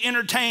going to be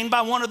entertained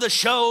by one of the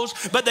shows,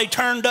 but they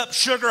turned up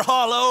Sugar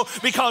Hollow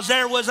because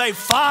there was a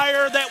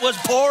fire that was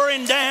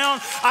pouring down.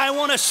 I want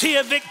want to see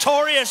a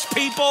victorious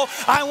people.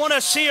 I want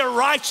to see a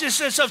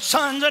righteousness of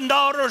sons and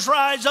daughters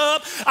rise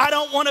up. I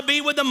don't want to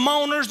be with the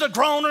moaners, the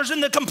groaners,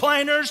 and the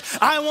complainers.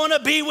 I want to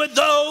be with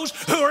those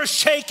who are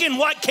shaking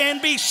what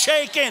can be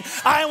shaken.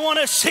 I want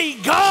to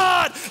see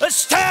God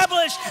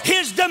establish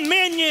his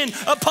dominion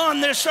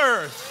upon this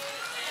earth.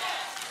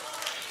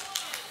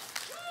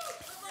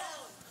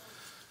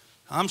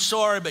 I'm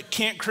sorry, but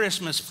Kent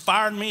Christmas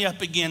fired me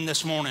up again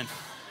this morning.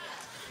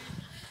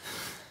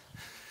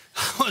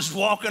 I was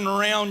walking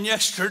around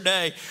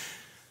yesterday.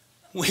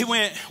 We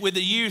went with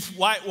the youth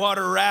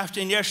whitewater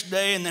rafting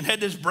yesterday and then had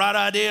this bright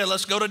idea,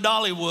 let's go to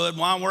Dollywood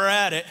while we're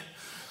at it.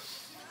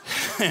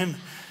 And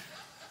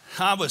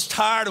I was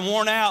tired and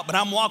worn out, but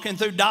I'm walking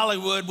through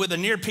Dollywood with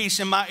an earpiece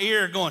in my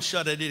ear going,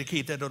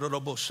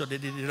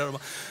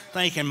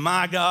 thinking,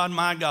 my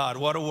God,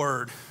 what a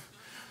word.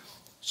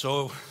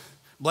 So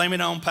blame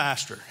it on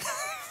Pastor.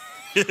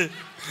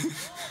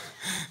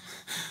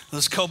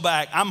 Let's go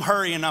back. I'm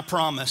hurrying, I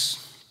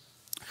promise.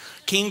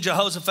 King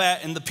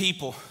Jehoshaphat and the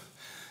people,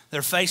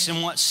 they're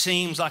facing what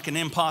seems like an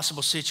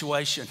impossible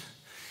situation.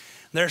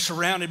 They're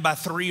surrounded by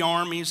 3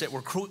 armies that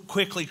were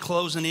quickly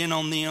closing in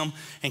on them.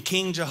 And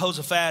King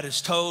Jehoshaphat is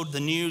told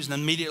the news and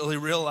immediately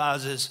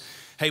realizes,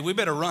 hey, we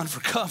better run for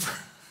cover.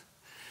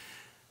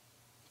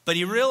 But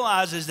he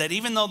realizes that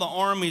even though the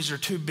armies are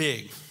too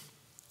big,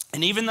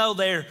 and even though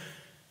they're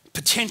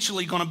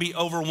potentially going to be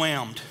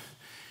overwhelmed,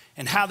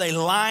 and how they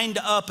lined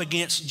up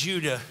against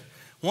Judah,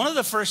 one of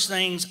the first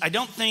things, I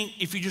don't think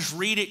if you just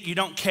read it, you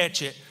don't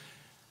catch it.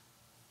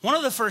 One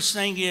of the first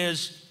things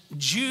is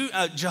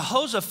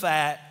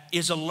Jehoshaphat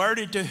is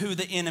alerted to who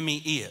the enemy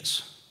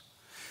is.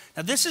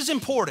 Now this is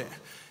important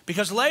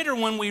because later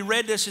when we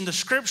read this in the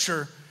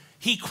scripture,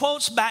 he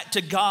quotes back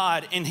to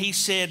God and he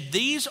said,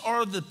 these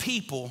are the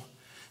people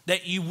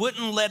that you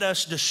wouldn't let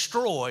us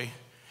destroy,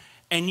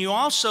 and you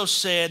also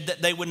said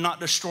that they would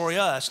not destroy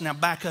us. Now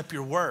back up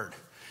your word.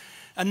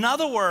 In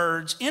other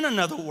words,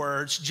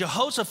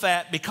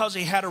 Jehoshaphat, because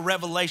he had a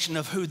revelation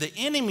of who the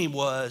enemy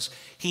was,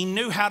 he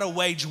knew how to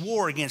wage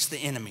war against the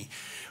enemy.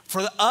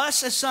 For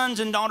us as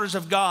sons and daughters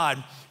of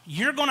God,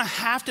 you're going to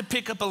have to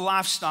pick up a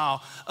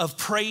lifestyle of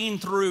praying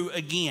through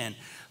again.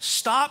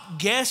 Stop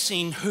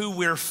guessing who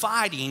we're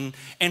fighting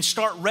and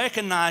start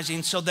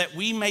recognizing so that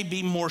we may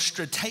be more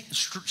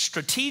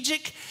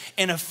strategic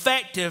and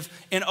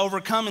effective in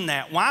overcoming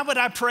that. Why would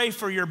I pray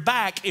for your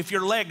back if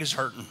your leg is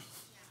hurting?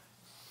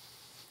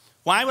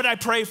 Why would I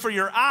pray for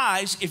your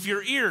eyes if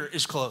your ear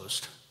is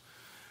closed?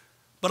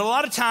 But a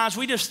lot of times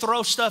we just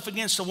throw stuff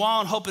against the wall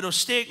and hope it'll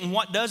stick, and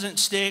what doesn't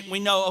stick, we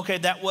know, okay,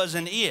 that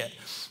wasn't it.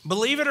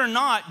 Believe it or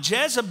not,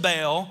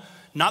 Jezebel,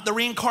 not the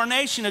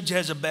reincarnation of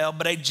Jezebel,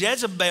 but a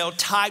Jezebel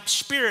type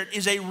spirit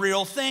is a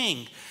real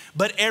thing.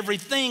 But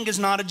everything is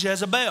not a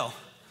Jezebel.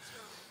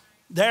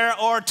 There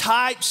are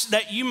types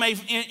that you may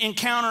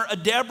encounter a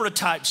Deborah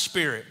type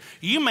spirit.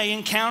 You may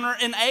encounter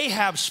an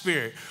Ahab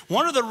spirit.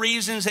 One of the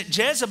reasons that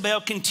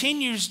Jezebel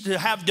continues to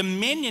have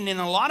dominion in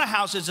a lot of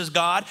houses as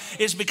God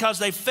is because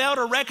they fail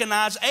to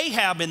recognize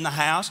Ahab in the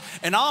house,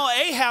 and all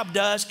Ahab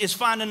does is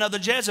find another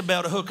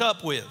Jezebel to hook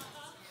up with.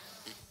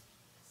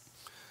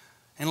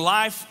 In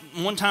life,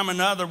 one time or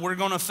another, we're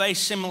going to face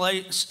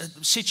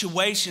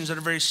situations that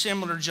are very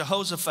similar to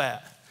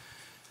Jehoshaphat.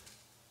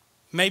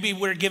 Maybe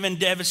we're given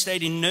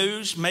devastating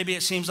news. Maybe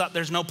it seems like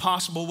there's no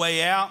possible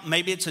way out.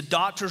 Maybe it's a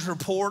doctor's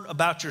report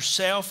about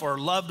yourself or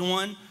a loved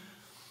one.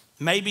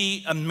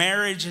 Maybe a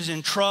marriage is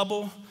in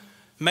trouble.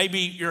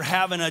 Maybe you're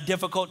having a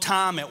difficult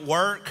time at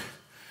work.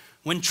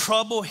 When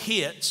trouble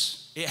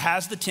hits, it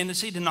has the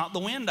tendency to knock the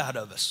wind out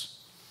of us.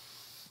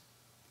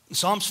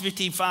 Psalms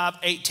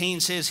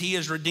 55:18 says, he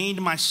has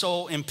redeemed my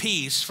soul in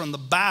peace from the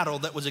battle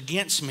that was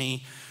against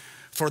me,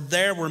 for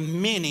there were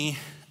many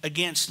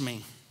against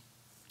me.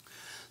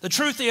 The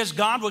truth is,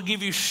 God will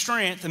give you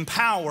strength and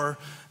power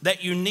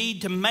that you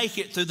need to make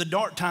it through the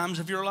dark times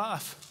of your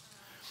life.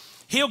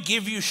 He'll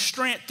give you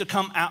strength to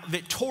come out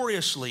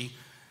victoriously,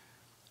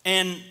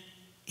 and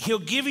he'll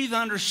give you the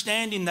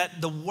understanding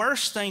that the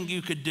worst thing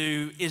you could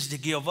do is to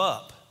give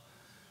up.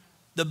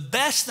 The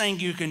best thing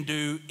you can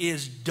do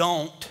is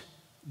don't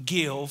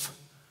give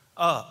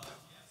up.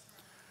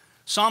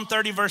 Psalm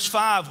 30 verse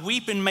 5,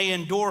 weeping may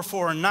endure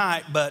for a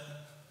night, but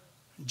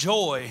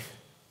joy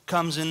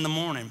comes in the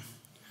morning.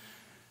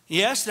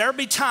 Yes, there'll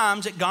be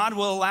times that God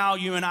will allow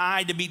you and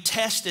I to be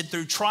tested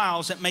through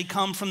trials that may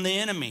come from the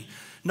enemy.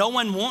 No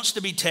one wants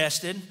to be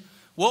tested.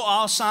 We'll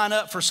all sign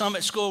up for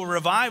Summit School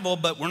Revival,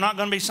 but we're not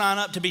going to be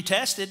signed up to be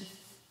tested.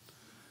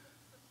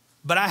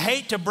 But I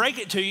hate to break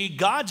it to you,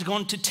 God's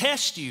going to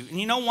test you. And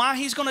you know why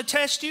he's going to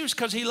test you? It's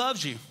because he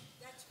loves you.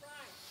 That's right.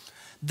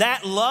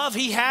 That love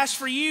he has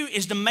for you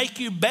is to make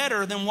you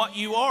better than what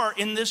you are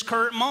in this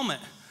current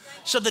moment.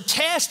 So the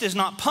test is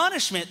not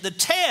punishment. The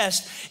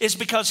test is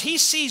because he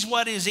sees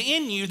what is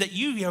in you that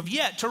you have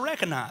yet to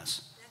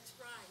recognize. That's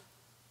right.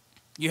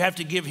 You have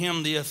to give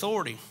him the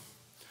authority.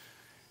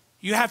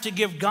 You have to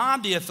give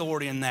God the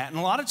authority in that. And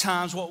a lot of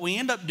times what we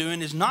end up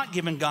doing is not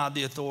giving God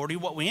the authority.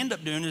 What we end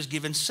up doing is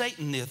giving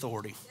Satan the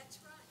authority. That's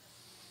right.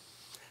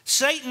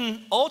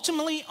 Satan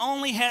ultimately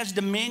only has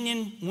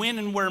dominion when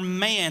and where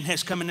man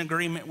has come in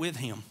agreement with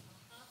him.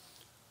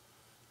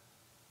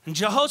 And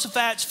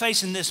Jehoshaphat's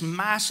facing this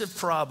massive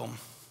problem.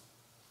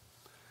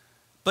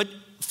 But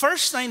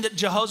first thing that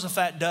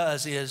Jehoshaphat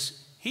does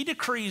is he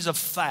decrees a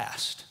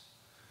fast.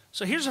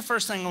 So here's the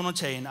first thing I want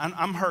to tell you, and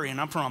I'm hurrying,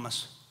 I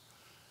promise.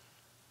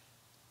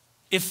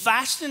 If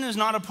fasting is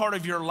not a part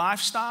of your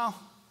lifestyle,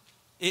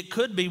 it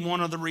could be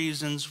one of the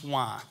reasons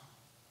why.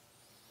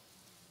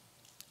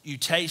 You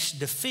taste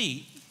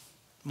defeat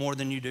more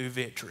than you do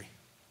victory.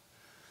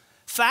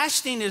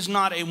 Fasting is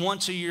not a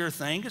once-a-year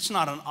thing. It's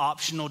not an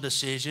optional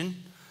decision.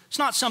 It's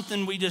not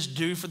something we just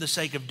do for the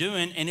sake of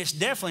doing, and it's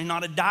definitely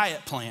not a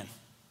diet plan.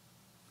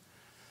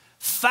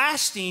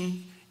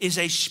 Fasting is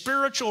a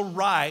spiritual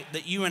right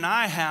that you and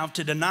I have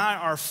to deny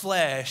our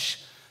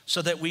flesh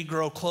so that we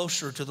grow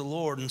closer to the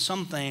Lord, and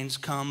some things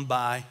come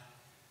by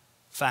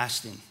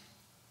fasting.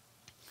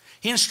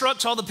 He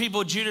instructs all the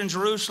people of Judah and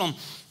Jerusalem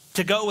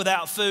to go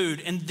without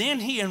food, and then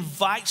he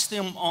invites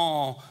them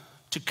all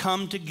to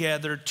come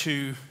together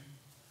to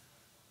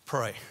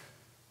pray.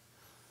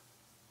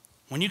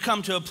 When you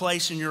come to a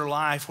place in your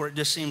life where it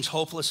just seems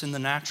hopeless in the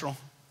natural,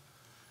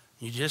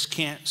 you just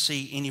can't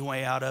see any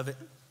way out of it,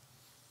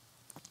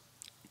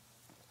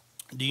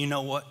 do you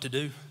know what to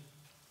do?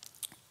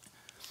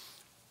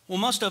 Well,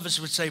 most of us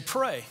would say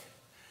pray,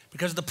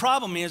 because the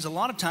problem is a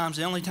lot of times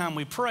the only time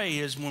we pray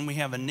is when we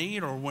have a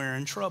need or we're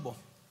in trouble.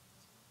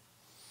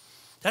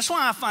 That's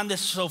why I find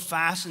this so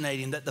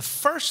fascinating that the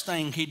first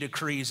thing he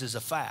decrees is a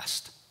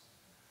fast.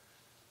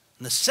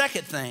 And the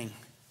second thing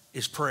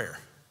is prayer.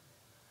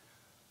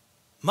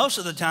 Most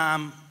of the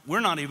time, we're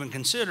not even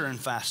considering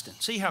fasting.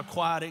 See how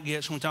quiet it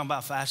gets when we talk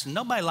about fasting?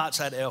 Nobody likes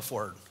that F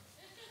word.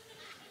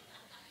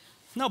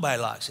 Nobody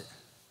likes it.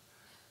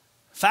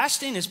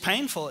 Fasting is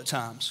painful at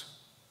times.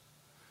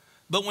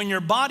 But when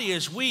your body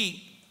is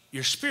weak,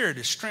 your spirit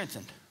is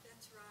strengthened.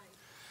 That's right.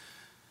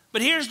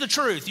 But here's the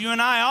truth. You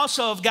and I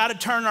also have got to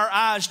turn our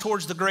eyes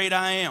towards the great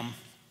I am.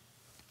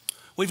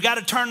 We've got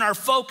to turn our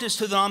focus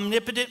to the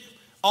omnipotent,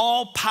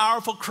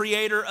 all-powerful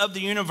creator of the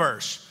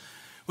universe.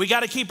 We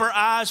got to keep our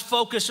eyes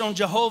focused on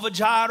Jehovah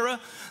Jireh,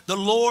 the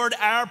Lord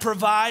our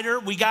provider.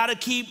 We got to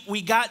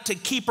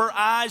keep our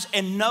eyes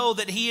and know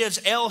that he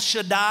is El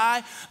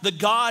Shaddai, the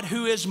God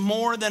who is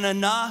more than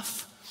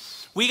enough.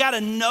 We got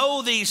to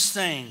know these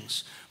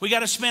things. We got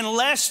to spend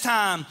less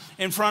time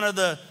in front of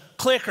the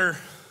clicker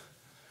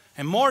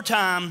and more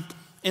time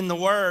in the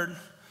Word.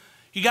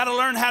 You got to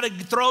learn how to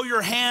throw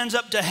your hands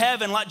up to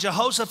heaven like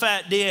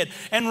Jehoshaphat did,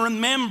 and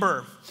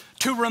remember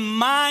to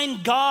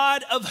remind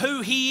God of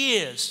who he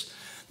is.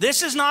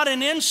 This is not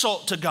an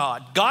insult to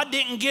God. God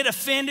didn't get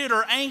offended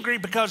or angry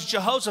because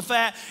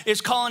Jehoshaphat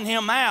is calling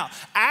him out.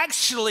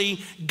 Actually,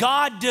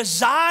 God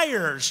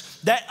desires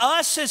that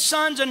us as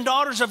sons and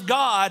daughters of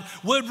God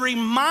would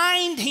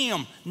remind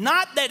him,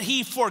 not that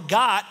he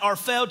forgot or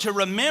failed to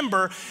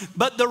remember,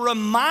 but the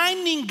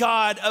reminding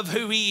God of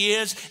who he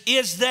is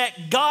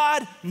that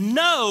God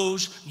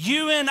knows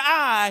you and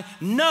I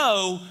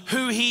know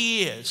who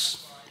he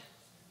is.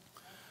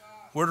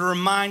 We're to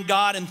remind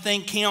God and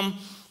thank him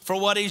for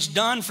what he's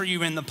done for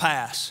you in the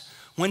past.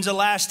 When's the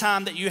last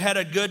time that you had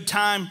a good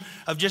time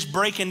of just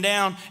breaking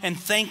down and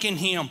thanking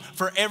him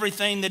for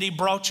everything that he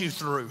brought you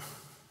through?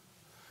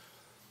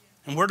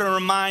 And we're to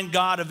remind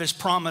God of his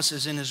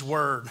promises in his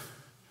word,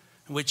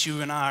 which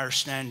you and I are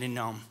standing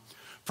on.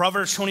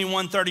 Proverbs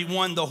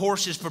 21:31, the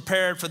horse is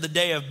prepared for the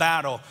day of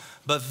battle,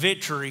 but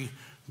victory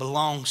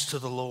belongs to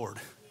the Lord.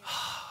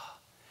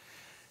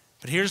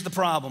 But here's the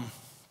problem.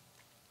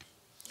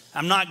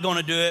 I'm not going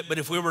to do it, but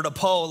if we were to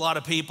poll a lot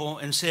of people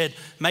and said,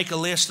 make a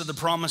list of the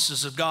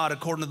promises of God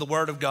according to the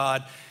Word of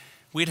God,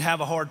 we'd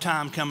have a hard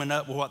time coming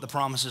up with what the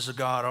promises of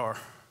God are.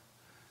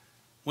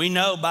 We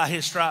know by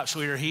his stripes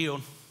we are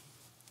healed.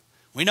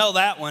 We know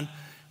that one.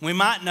 We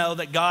might know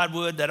that God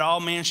would, that all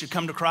men should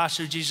come to Christ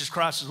through Jesus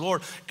Christ as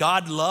Lord.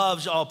 God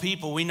loves all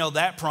people. We know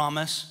that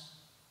promise.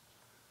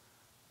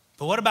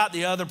 But what about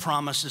the other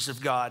promises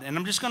of God? And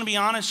I'm just going to be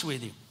honest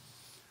with you.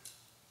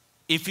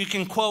 If you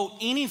can quote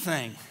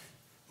anything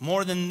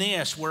more than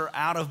this, we're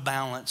out of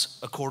balance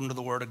according to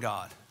the Word of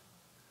God.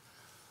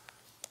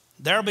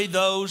 There'll be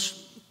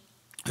those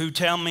who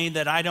tell me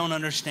that I don't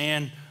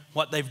understand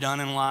what they've done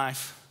in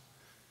life.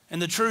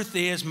 And the truth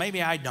is, maybe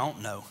I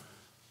don't know.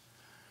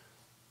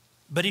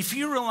 But if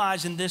you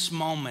realize in this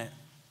moment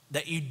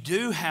that you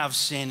do have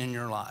sin in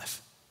your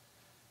life,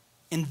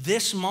 in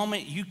this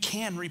moment you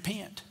can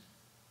repent.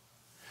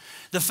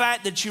 The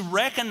fact that you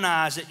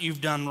recognize that you've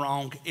done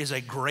wrong is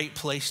a great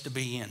place to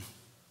be in.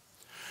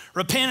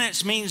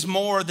 Repentance means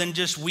more than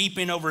just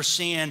weeping over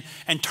sin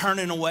and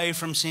turning away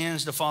from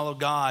sins to follow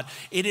God.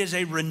 It is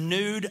a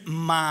renewed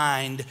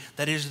mind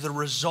that is the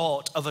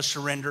result of a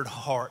surrendered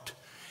heart.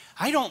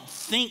 I don't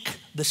think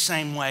the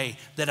same way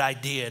that I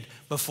did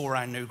before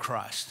I knew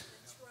Christ.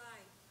 That's right.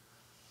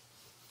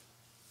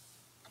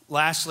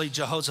 Lastly,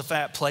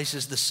 Jehoshaphat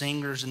places the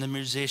singers and the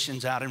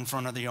musicians out in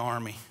front of the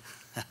army.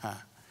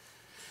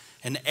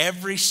 And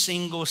every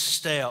single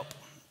step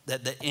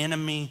that the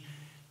enemy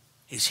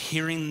is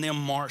hearing them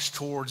march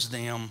towards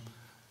them.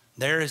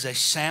 There is a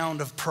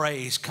sound of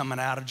praise coming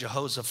out of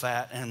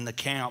Jehoshaphat and the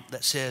camp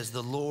that says,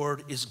 the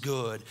Lord is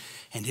good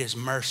and his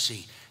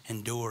mercy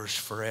endures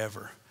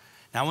forever.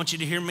 Now I want you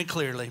to hear me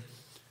clearly.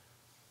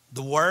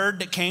 The word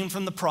that came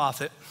from the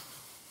prophet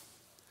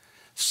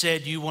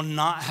said you will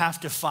not have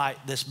to fight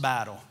this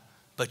battle,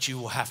 but you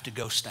will have to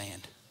go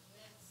stand.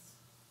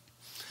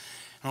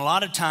 And a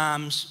lot of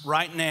times,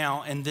 right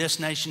now, in this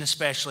nation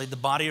especially, the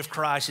body of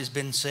Christ has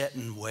been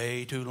sitting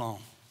way too long.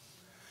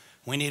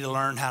 We need to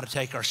learn how to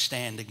take our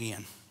stand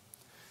again.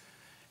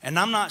 And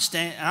I'm not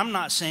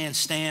saying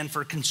stand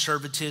for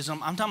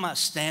conservatism. I'm talking about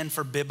stand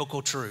for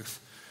biblical truth.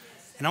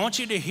 And I want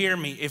you to hear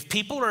me. If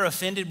people are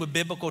offended with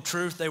biblical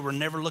truth, they were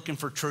never looking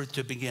for truth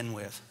to begin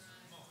with.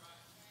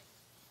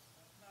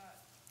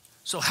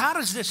 So how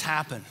does this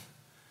happen?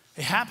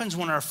 It happens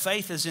when our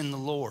faith is in the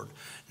Lord.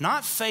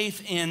 Not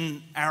faith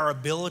in our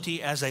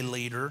ability as a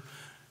leader,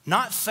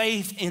 not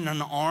faith in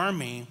an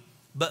army,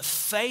 but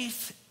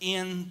faith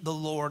in the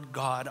Lord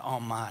God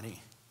Almighty.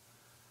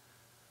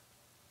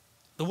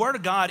 The Word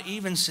of God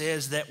even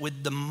says that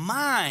with the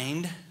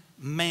mind,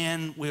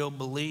 man will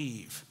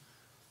believe.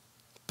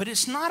 But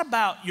it's not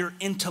about your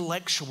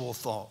intellectual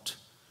thought.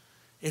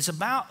 It's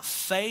about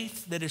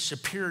faith that is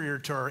superior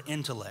to our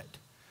intellect.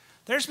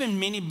 There's been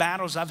many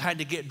battles I've had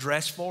to get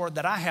dressed for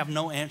that I have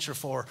no answer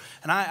for.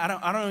 And I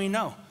don't even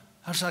know.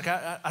 I was like,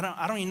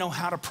 I don't even know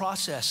how to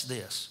process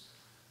this.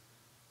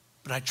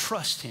 But I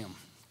trust him.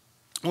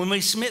 When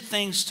we submit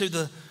things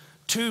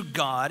to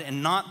God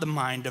and not the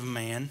mind of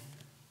man,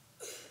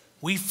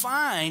 we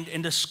find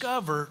and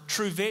discover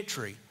true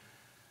victory.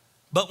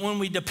 But when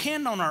we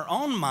depend on our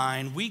own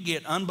mind, we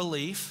get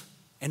unbelief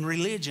and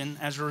religion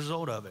as a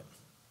result of it.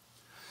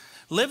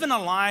 Living a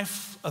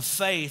life of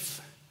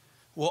faith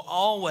will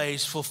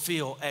always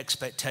fulfill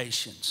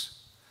expectations.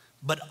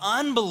 But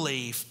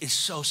unbelief is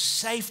so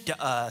safe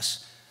to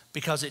us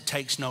because it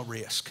takes no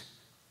risk.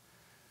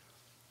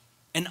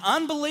 And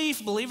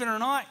unbelief, believe it or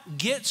not,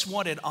 gets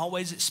what it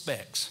always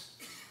expects.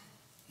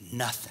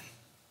 Nothing.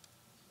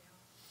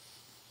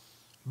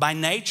 By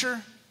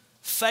nature,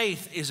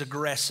 faith is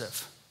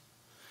aggressive.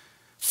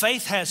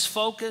 Faith has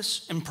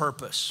focus and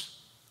purpose.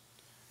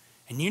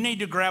 And you need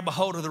to grab a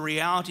hold of the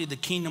reality of the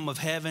kingdom of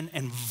heaven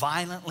and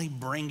violently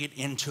bring it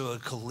into a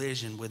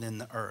collision within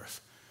the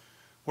earth.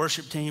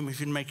 Worship team,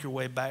 if you'd make your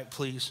way back,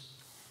 please.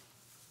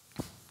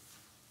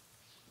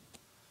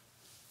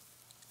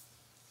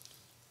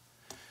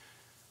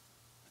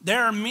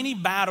 There are many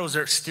battles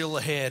that are still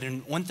ahead.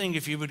 And one thing,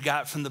 if you would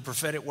got from the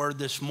prophetic word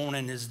this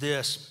morning, is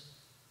this.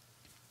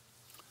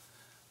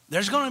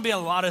 There's going to be a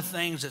lot of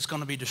things that's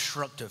going to be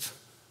destructive.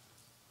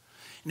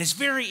 And it's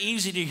very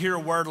easy to hear a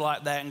word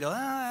like that and go,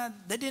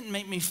 that didn't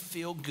make me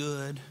feel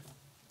good.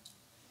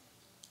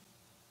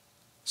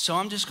 So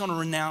I'm just going to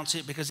renounce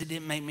it because it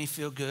didn't make me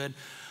feel good.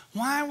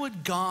 Why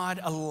would God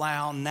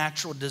allow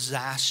natural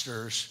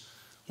disasters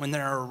when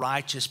there are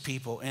righteous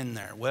people in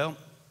there? Well,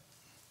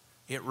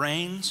 it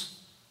rains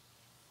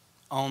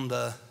on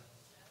the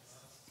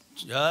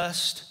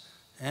just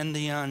and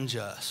the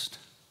unjust.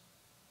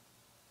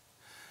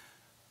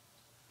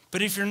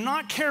 But if you're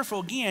not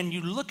careful, again,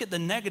 you look at the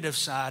negative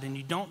side and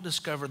you don't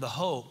discover the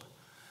hope.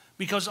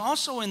 Because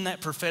also in that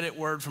prophetic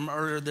word from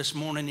earlier this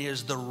morning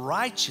is the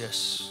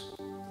righteous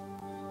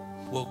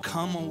will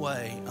come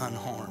away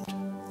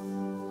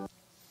unharmed.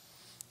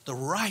 The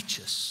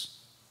righteous.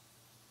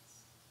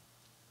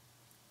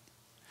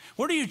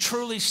 Where do you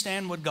truly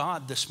stand with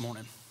God this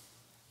morning?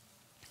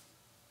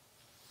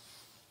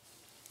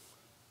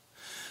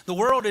 The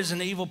world is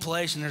an evil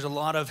place and there's a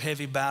lot of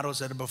heavy battles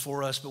that are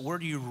before us, but where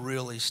do you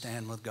really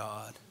stand with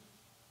God?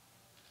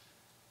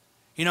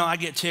 You know, I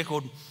get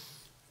tickled.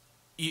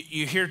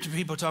 You hear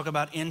people talk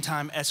about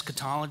end-time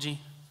eschatology,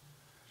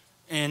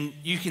 and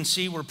you can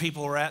see where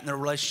people are at in their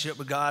relationship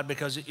with God,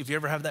 because if you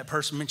ever have that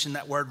person mention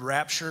that word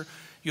rapture,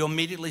 you'll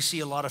immediately see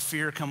a lot of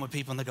fear come with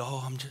people, and they go,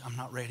 oh, I'm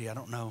not ready, I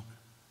don't know.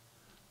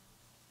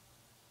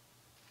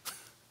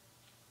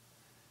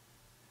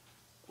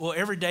 Well,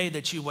 every day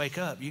that you wake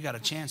up, you got a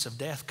chance of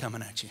death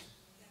coming at you.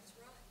 That's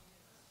right.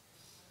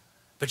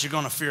 But you're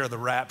going to fear the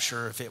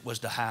rapture if it was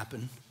to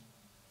happen.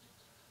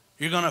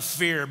 You're going to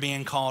fear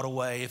being called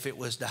away if it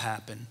was to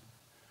happen.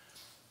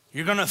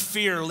 You're going to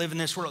fear living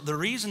this world. The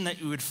reason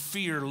that you would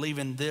fear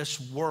leaving this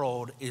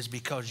world is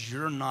because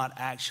you're not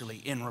actually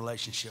in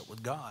relationship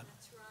with God.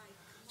 That's right.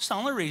 It's the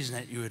only reason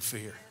that you would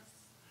fear.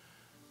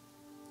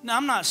 Now,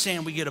 I'm not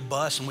saying we get a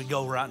bus and we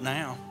go right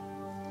now.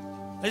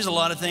 There's a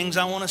lot of things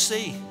I want to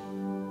see.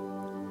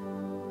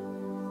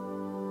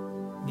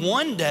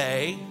 One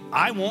day,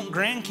 I want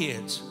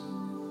grandkids.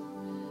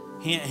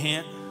 Hint,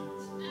 hint.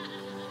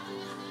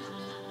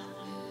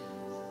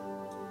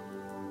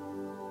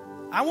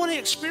 I want to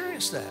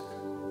experience that.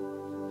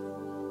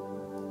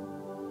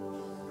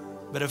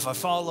 But if I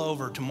fall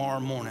over tomorrow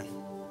morning,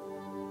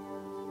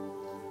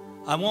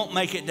 I won't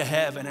make it to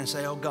heaven and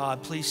say, oh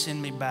God, please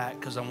send me back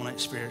because I want to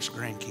experience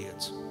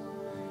grandkids.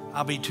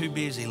 I'll be too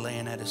busy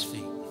laying at his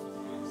feet.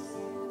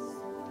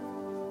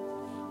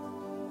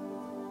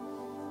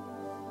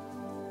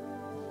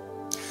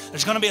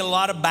 There's going to be a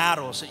lot of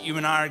battles that you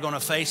and I are going to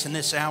face in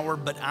this hour,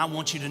 but I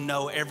want you to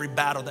know every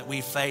battle that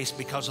we face,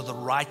 because of the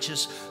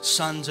righteous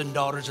sons and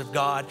daughters of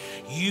God,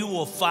 you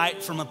will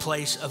fight from a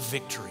place of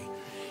victory.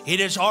 It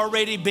has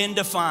already been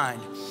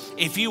defined.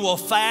 If you will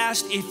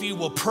fast, if you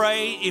will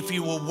pray, if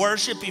you will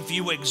worship, if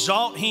you will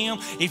exalt Him,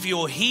 if you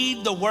will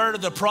heed the word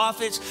of the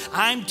prophets,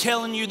 I'm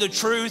telling you the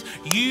truth,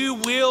 you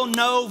will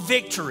know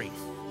victory.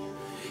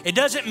 It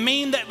doesn't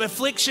mean that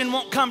affliction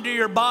won't come to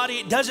your body.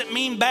 It doesn't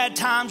mean bad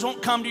times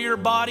won't come to your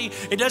body.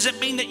 It doesn't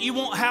mean that you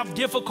won't have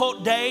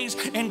difficult days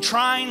and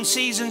trying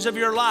seasons of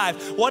your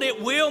life. What it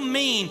will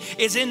mean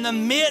is, in the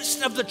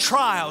midst of the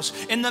trials,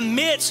 in the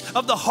midst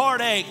of the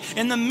heartache,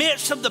 in the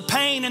midst of the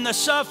pain and the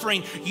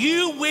suffering,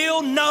 you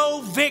will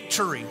know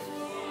victory.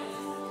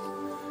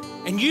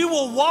 And you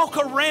will walk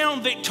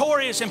around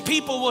victorious, and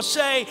people will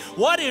say,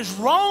 what is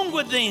wrong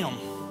with them?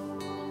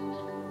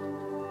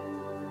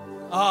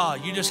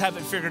 You just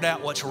haven't figured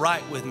out what's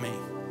right with me.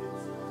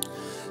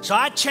 So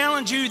I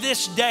challenge you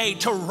this day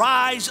to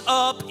rise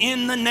up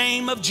in the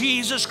name of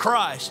Jesus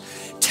Christ.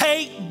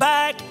 Take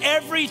back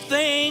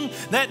everything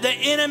that the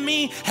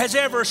enemy has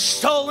ever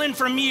stolen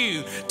from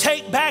you.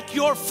 Take back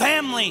your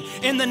family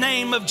in the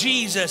name of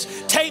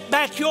Jesus. Take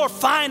back your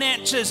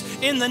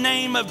finances in the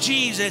name of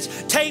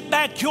Jesus. Take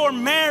back your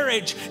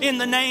marriage in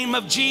the name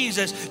of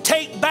Jesus.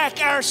 Take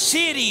back our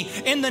city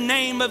in the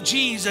name of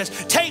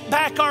Jesus. Take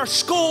back our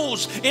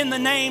schools in the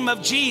name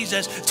of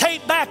Jesus.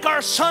 Take back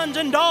our sons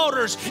and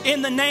daughters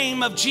in the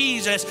name of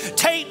Jesus.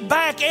 Take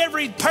back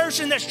every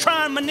person that's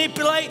trying to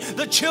manipulate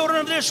the children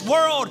of this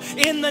world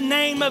in the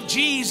name of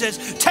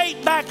Jesus.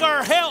 Take back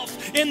our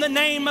health in the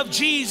name of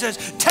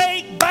Jesus.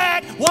 Take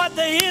back what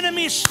the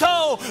enemy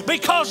stole,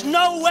 because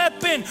no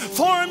weapon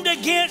formed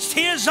against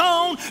his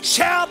own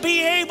shall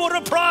be able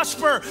to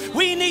prosper.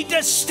 We need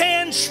to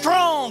stand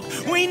strong.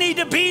 We need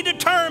to be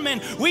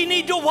determined. We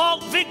need to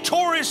walk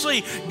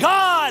victoriously.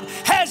 God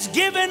has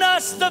given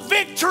us the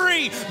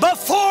victory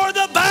before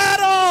the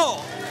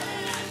battle.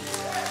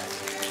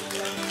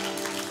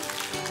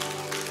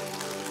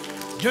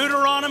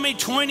 Deuteronomy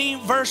 20,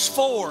 verse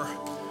 4.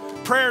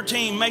 Prayer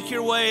team, make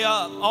your way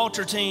up.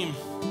 Altar team.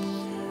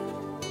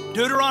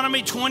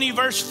 Deuteronomy 20,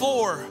 verse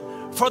 4.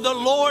 For the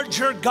Lord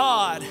your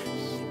God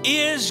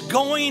is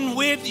going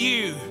with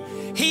you.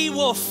 He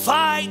will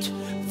fight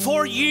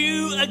for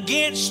you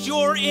against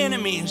your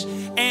enemies,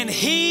 and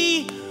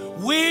He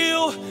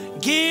will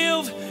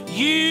give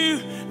you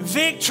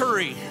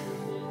victory.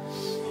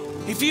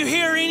 If you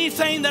hear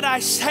anything that I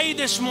say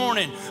this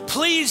morning,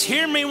 please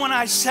hear me when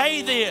I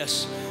say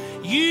this.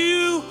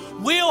 You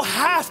will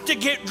have to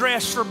get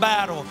dressed for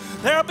battle.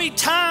 There'll be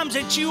times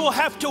that you will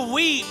have to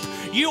weep.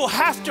 You will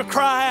have to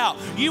cry out.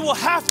 You will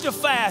have to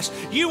fast.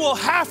 You will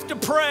have to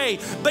pray.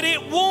 But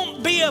it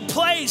won't be a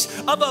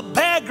place of a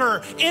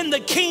beggar in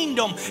the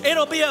kingdom.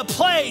 It'll be a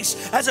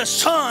place as a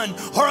son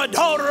or a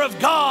daughter of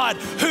God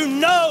who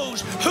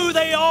knows who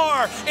they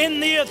are in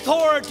the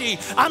authority.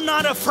 I'm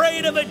not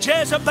afraid of a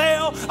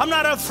Jezebel. I'm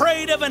not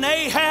afraid of an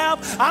Ahab.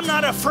 I'm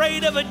not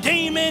afraid of a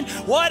demon.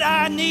 What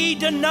I need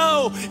to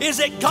know is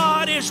that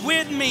God is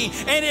with me.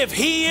 And if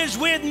He is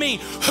with me,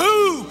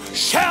 who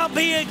shall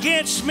be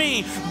against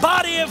me?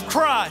 Body of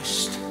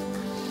Christ,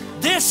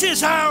 this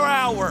is our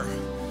hour.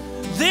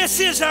 This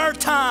is our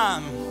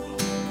time.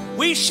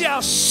 We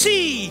shall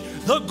see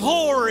the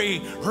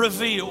glory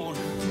revealed.